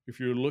 if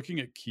you're looking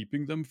at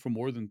keeping them for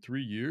more than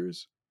 3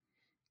 years,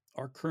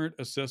 our current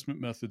assessment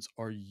methods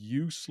are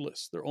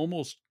useless. They're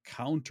almost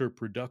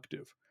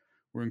counterproductive.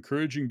 We're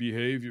encouraging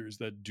behaviors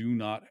that do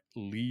not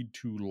lead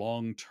to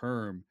long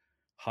term,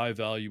 high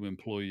value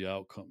employee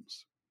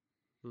outcomes.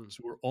 Mm.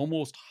 So we're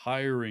almost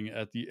hiring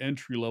at the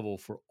entry level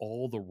for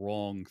all the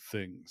wrong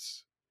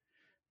things.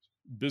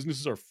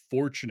 Businesses are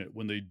fortunate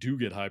when they do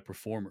get high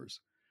performers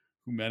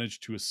who manage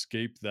to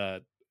escape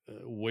that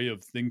way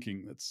of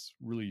thinking that's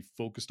really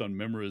focused on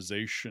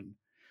memorization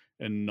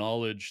and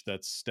knowledge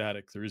that's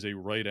static. There is a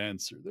right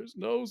answer. There's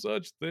no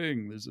such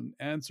thing. There's an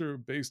answer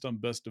based on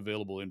best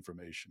available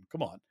information.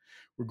 Come on.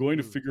 We're going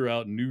to Mm. figure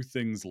out new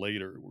things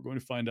later. We're going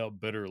to find out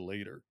better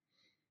later.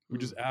 We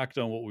just Mm. act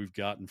on what we've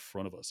got in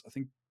front of us. I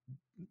think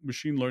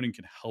machine learning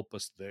can help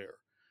us there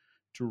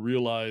to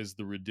realize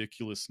the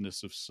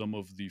ridiculousness of some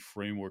of the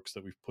frameworks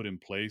that we've put in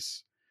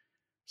place,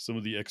 some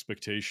of the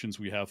expectations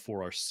we have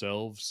for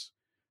ourselves.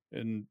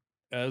 And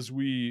as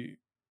we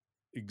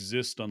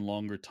exist on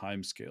longer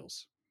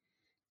timescales,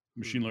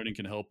 machine Mm. learning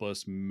can help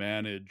us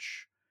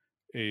manage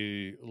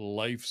a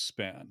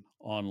lifespan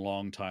on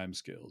long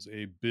timescales,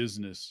 a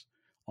business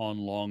on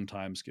long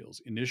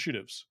timescales,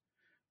 initiatives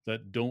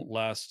that don't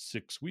last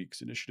 6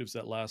 weeks, initiatives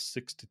that last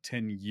 6 to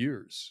 10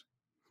 years.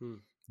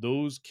 Mm.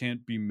 Those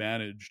can't be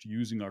managed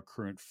using our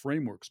current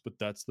frameworks, but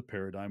that's the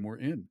paradigm we're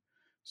in.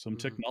 Some Mm.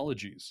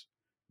 technologies,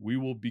 we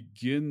will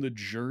begin the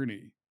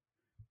journey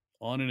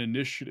on an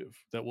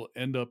initiative that will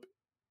end up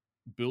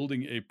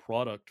building a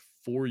product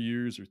 4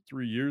 years or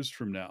 3 years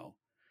from now.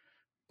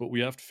 But we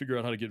have to figure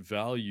out how to get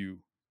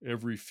value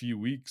every few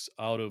weeks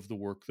out of the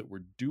work that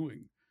we're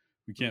doing.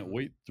 We can't Mm.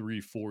 wait 3,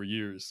 4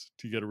 years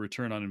to get a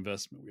return on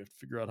investment. We have to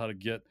figure out how to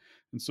get,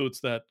 and so it's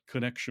that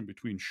connection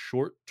between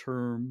short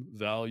term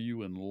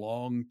value and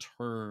long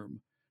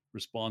term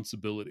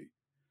responsibility,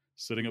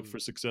 setting up Mm. for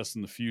success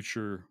in the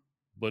future,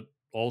 but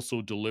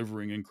also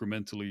delivering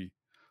incrementally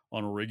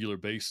on a regular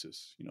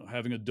basis.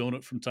 Having a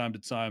donut from time to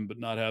time, but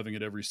not having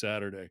it every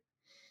Saturday.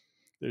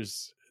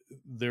 There's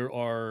there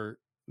are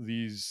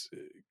these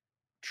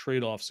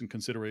trade-offs and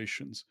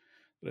considerations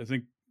that I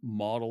think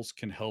models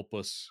can help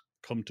us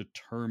come to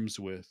terms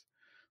with.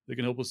 They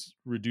can help us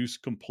reduce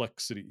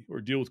complexity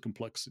or deal with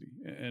complexity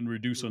and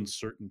reduce Mm.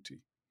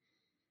 uncertainty.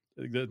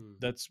 I think that Mm.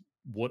 that's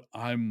what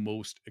I'm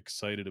most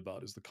excited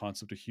about is the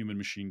concept of human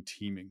machine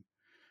teaming,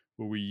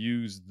 where we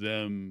use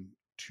them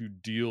to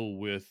deal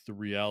with the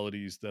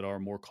realities that are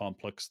more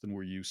complex than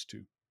we're used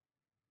to.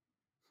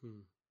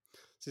 Mm.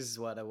 This is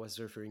what I was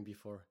referring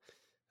before.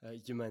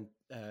 Human.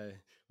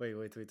 Wait.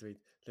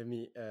 Let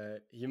me.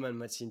 Human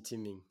machine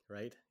teaming,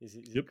 right? Is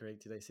it Yep.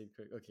 correct? Did I say it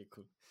correct? Okay,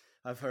 cool.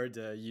 I've heard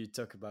you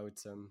talk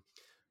about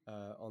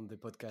on the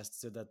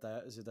podcast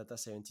the data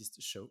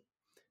scientist show.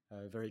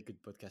 Very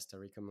good podcast. I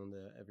recommend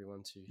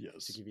everyone to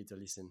Yes. give it a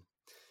listen.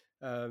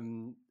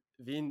 Um,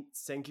 Vin,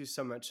 thank you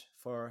so much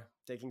for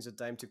taking the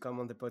time to come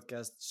on the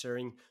podcast,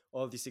 sharing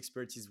all this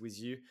expertise with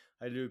you.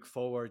 I look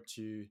forward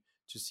to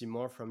see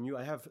more from you.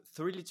 I have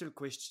three little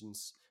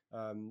questions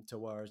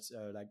towards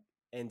like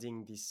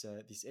ending this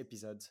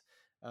episode.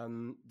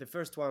 The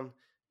first one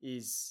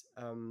is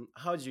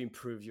how do you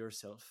improve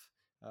yourself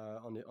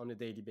on a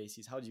daily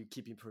basis? How do you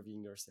keep improving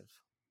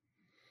yourself?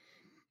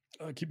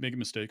 I keep making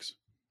mistakes.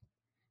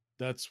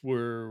 That's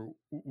where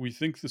we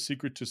think the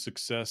secret to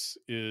success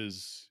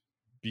is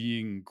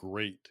being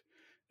great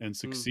and Mm.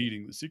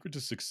 succeeding. The secret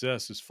to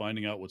success is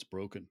finding out what's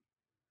broken.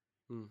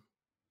 Mm.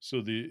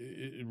 So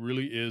it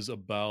really is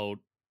about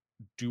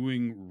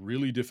doing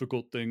really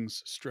difficult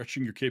things,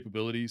 stretching your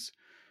capabilities,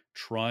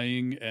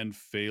 trying and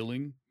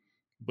failing,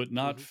 but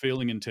not Mm-hmm.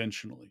 failing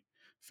intentionally,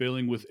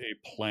 failing Mm. with a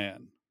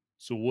plan.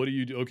 So what do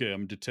you do? Okay,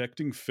 I'm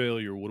detecting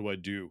failure. What do I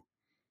do?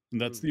 And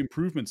that's Mm. the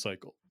improvement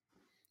cycle.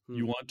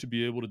 You Mm. want to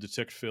be able to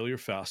detect failure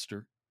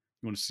faster.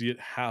 You want to see it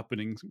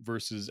happening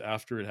versus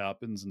after it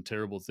happens and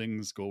terrible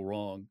things go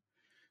wrong.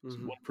 So you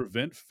Mm-hmm. want to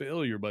prevent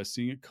failure by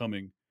seeing it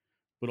coming,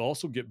 but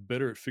also get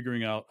better at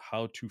figuring out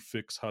how to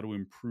fix, how to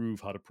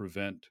improve, how to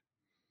prevent.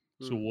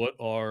 So, Mm. what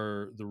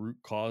are the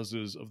root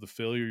causes of the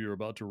failure you're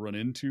about to run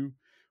into?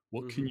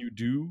 What can Mm-hmm. you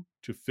do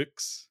to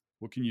fix?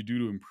 What can you do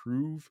to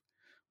improve?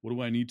 What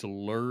do I need to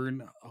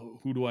learn?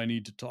 Who do I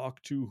need to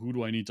talk to? Who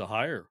do I need to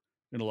hire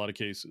in a lot of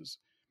cases?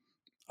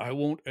 I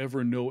won't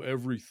ever know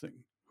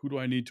everything. Who do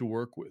I need to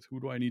work with? Who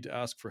do I need to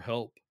ask for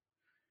help?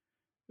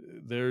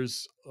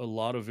 There's a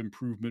lot of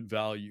improvement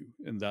value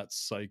in that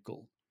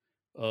cycle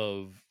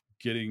of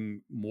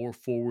getting more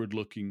forward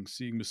looking,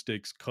 seeing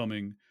mistakes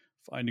coming,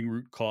 finding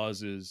root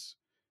causes,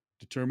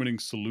 determining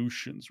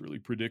solutions, really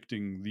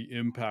predicting the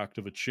impact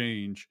of a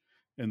change,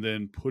 and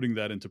then putting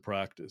that into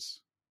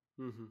practice.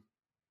 Mm-hmm.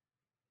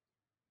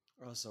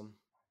 Awesome.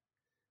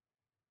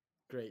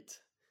 Great.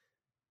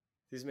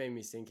 This made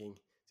me thinking.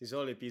 This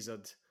whole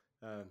episode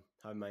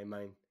had my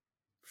mind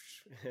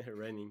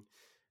running.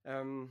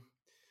 Um,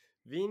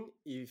 Vin,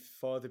 if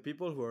for the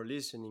people who are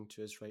listening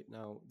to us right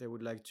now, they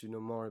would like to know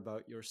more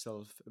about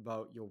yourself,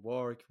 about your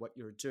work, what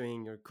you're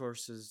doing, your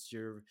courses,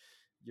 your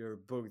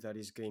book that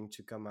is going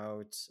to come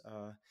out.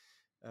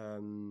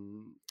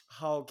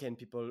 How can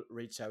people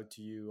reach out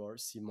to you or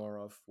see more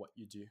of what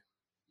you do?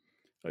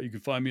 You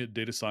can find me at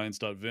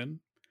datascience.vin.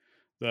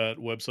 That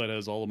website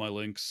has all of my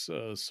links,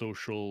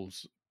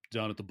 socials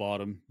down at the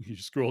bottom. You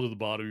scroll to the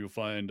bottom, you'll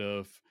find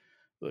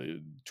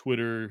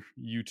Twitter,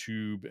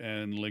 YouTube,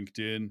 and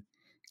LinkedIn.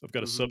 I've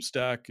got a Mm-hmm.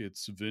 Substack.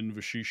 It's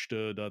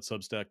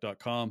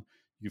vinvashishta.substack.com.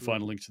 You can find a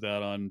Mm-hmm. link to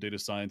that on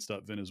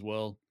datascience.vin as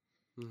well.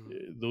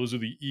 Mm-hmm. Those are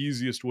the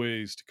easiest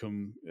ways to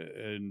come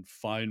and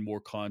find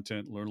more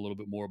content, learn a little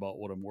bit more about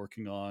what I'm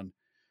working on,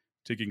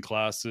 taking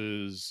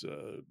classes,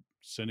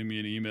 sending me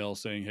an email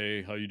saying,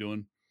 hey, how you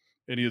doing?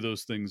 Any of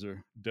those things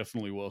are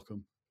definitely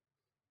welcome.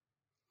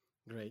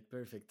 Great,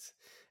 perfect.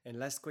 And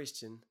last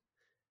question.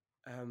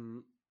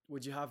 Um,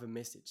 would you have a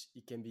message?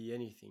 It can be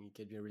anything. It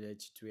can be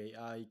related to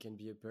AI. It can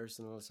be a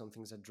personal,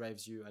 something that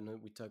drives you. I know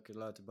we talk a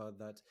lot about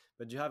that,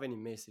 but do you have any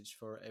message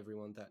for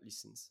everyone that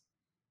listens?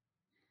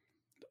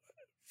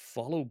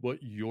 Follow what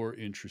you're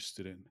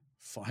interested in.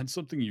 Find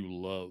something you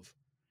love.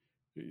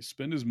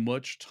 Spend as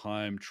much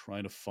time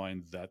trying to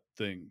find that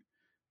thing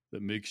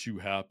that makes you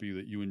happy,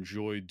 that you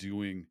enjoy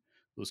doing,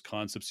 those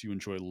concepts you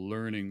enjoy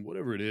learning,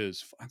 whatever it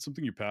is. Find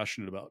something you're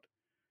passionate about.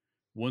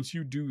 Once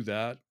you do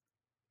that,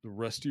 the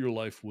rest of your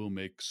life will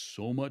make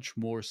so much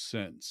more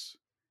sense.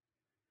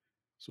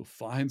 So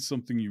find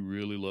something you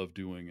really love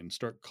doing and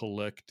start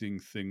collecting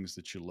things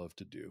that you love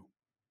to do.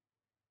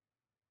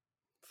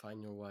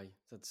 Find your why.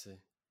 That's a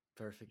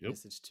perfect Yep.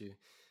 message to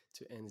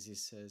end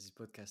this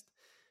podcast.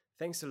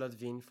 Thanks a lot,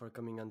 Vin, for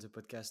coming on the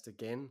podcast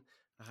again.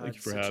 I Thank you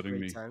had for such a having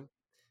great me. time,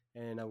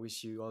 and I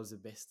wish you all the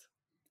best.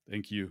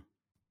 Thank you.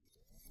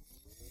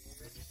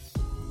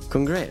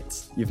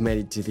 Congrats, you've made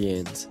it to the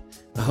end.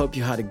 I hope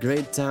you had a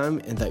great time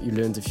and that you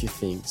learned a few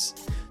things.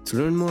 To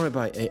learn more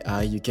about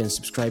AI, you can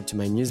subscribe to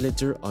my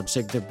newsletter or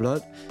check the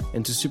blog.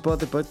 And to support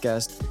the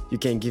podcast, you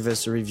can give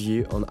us a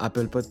review on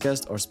Apple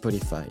Podcast or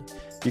Spotify.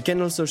 You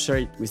can also share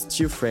it with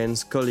 2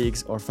 friends,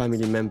 colleagues, or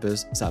family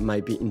members that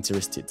might be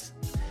interested.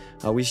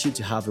 I wish you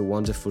to have a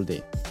wonderful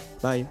day.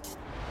 Bye.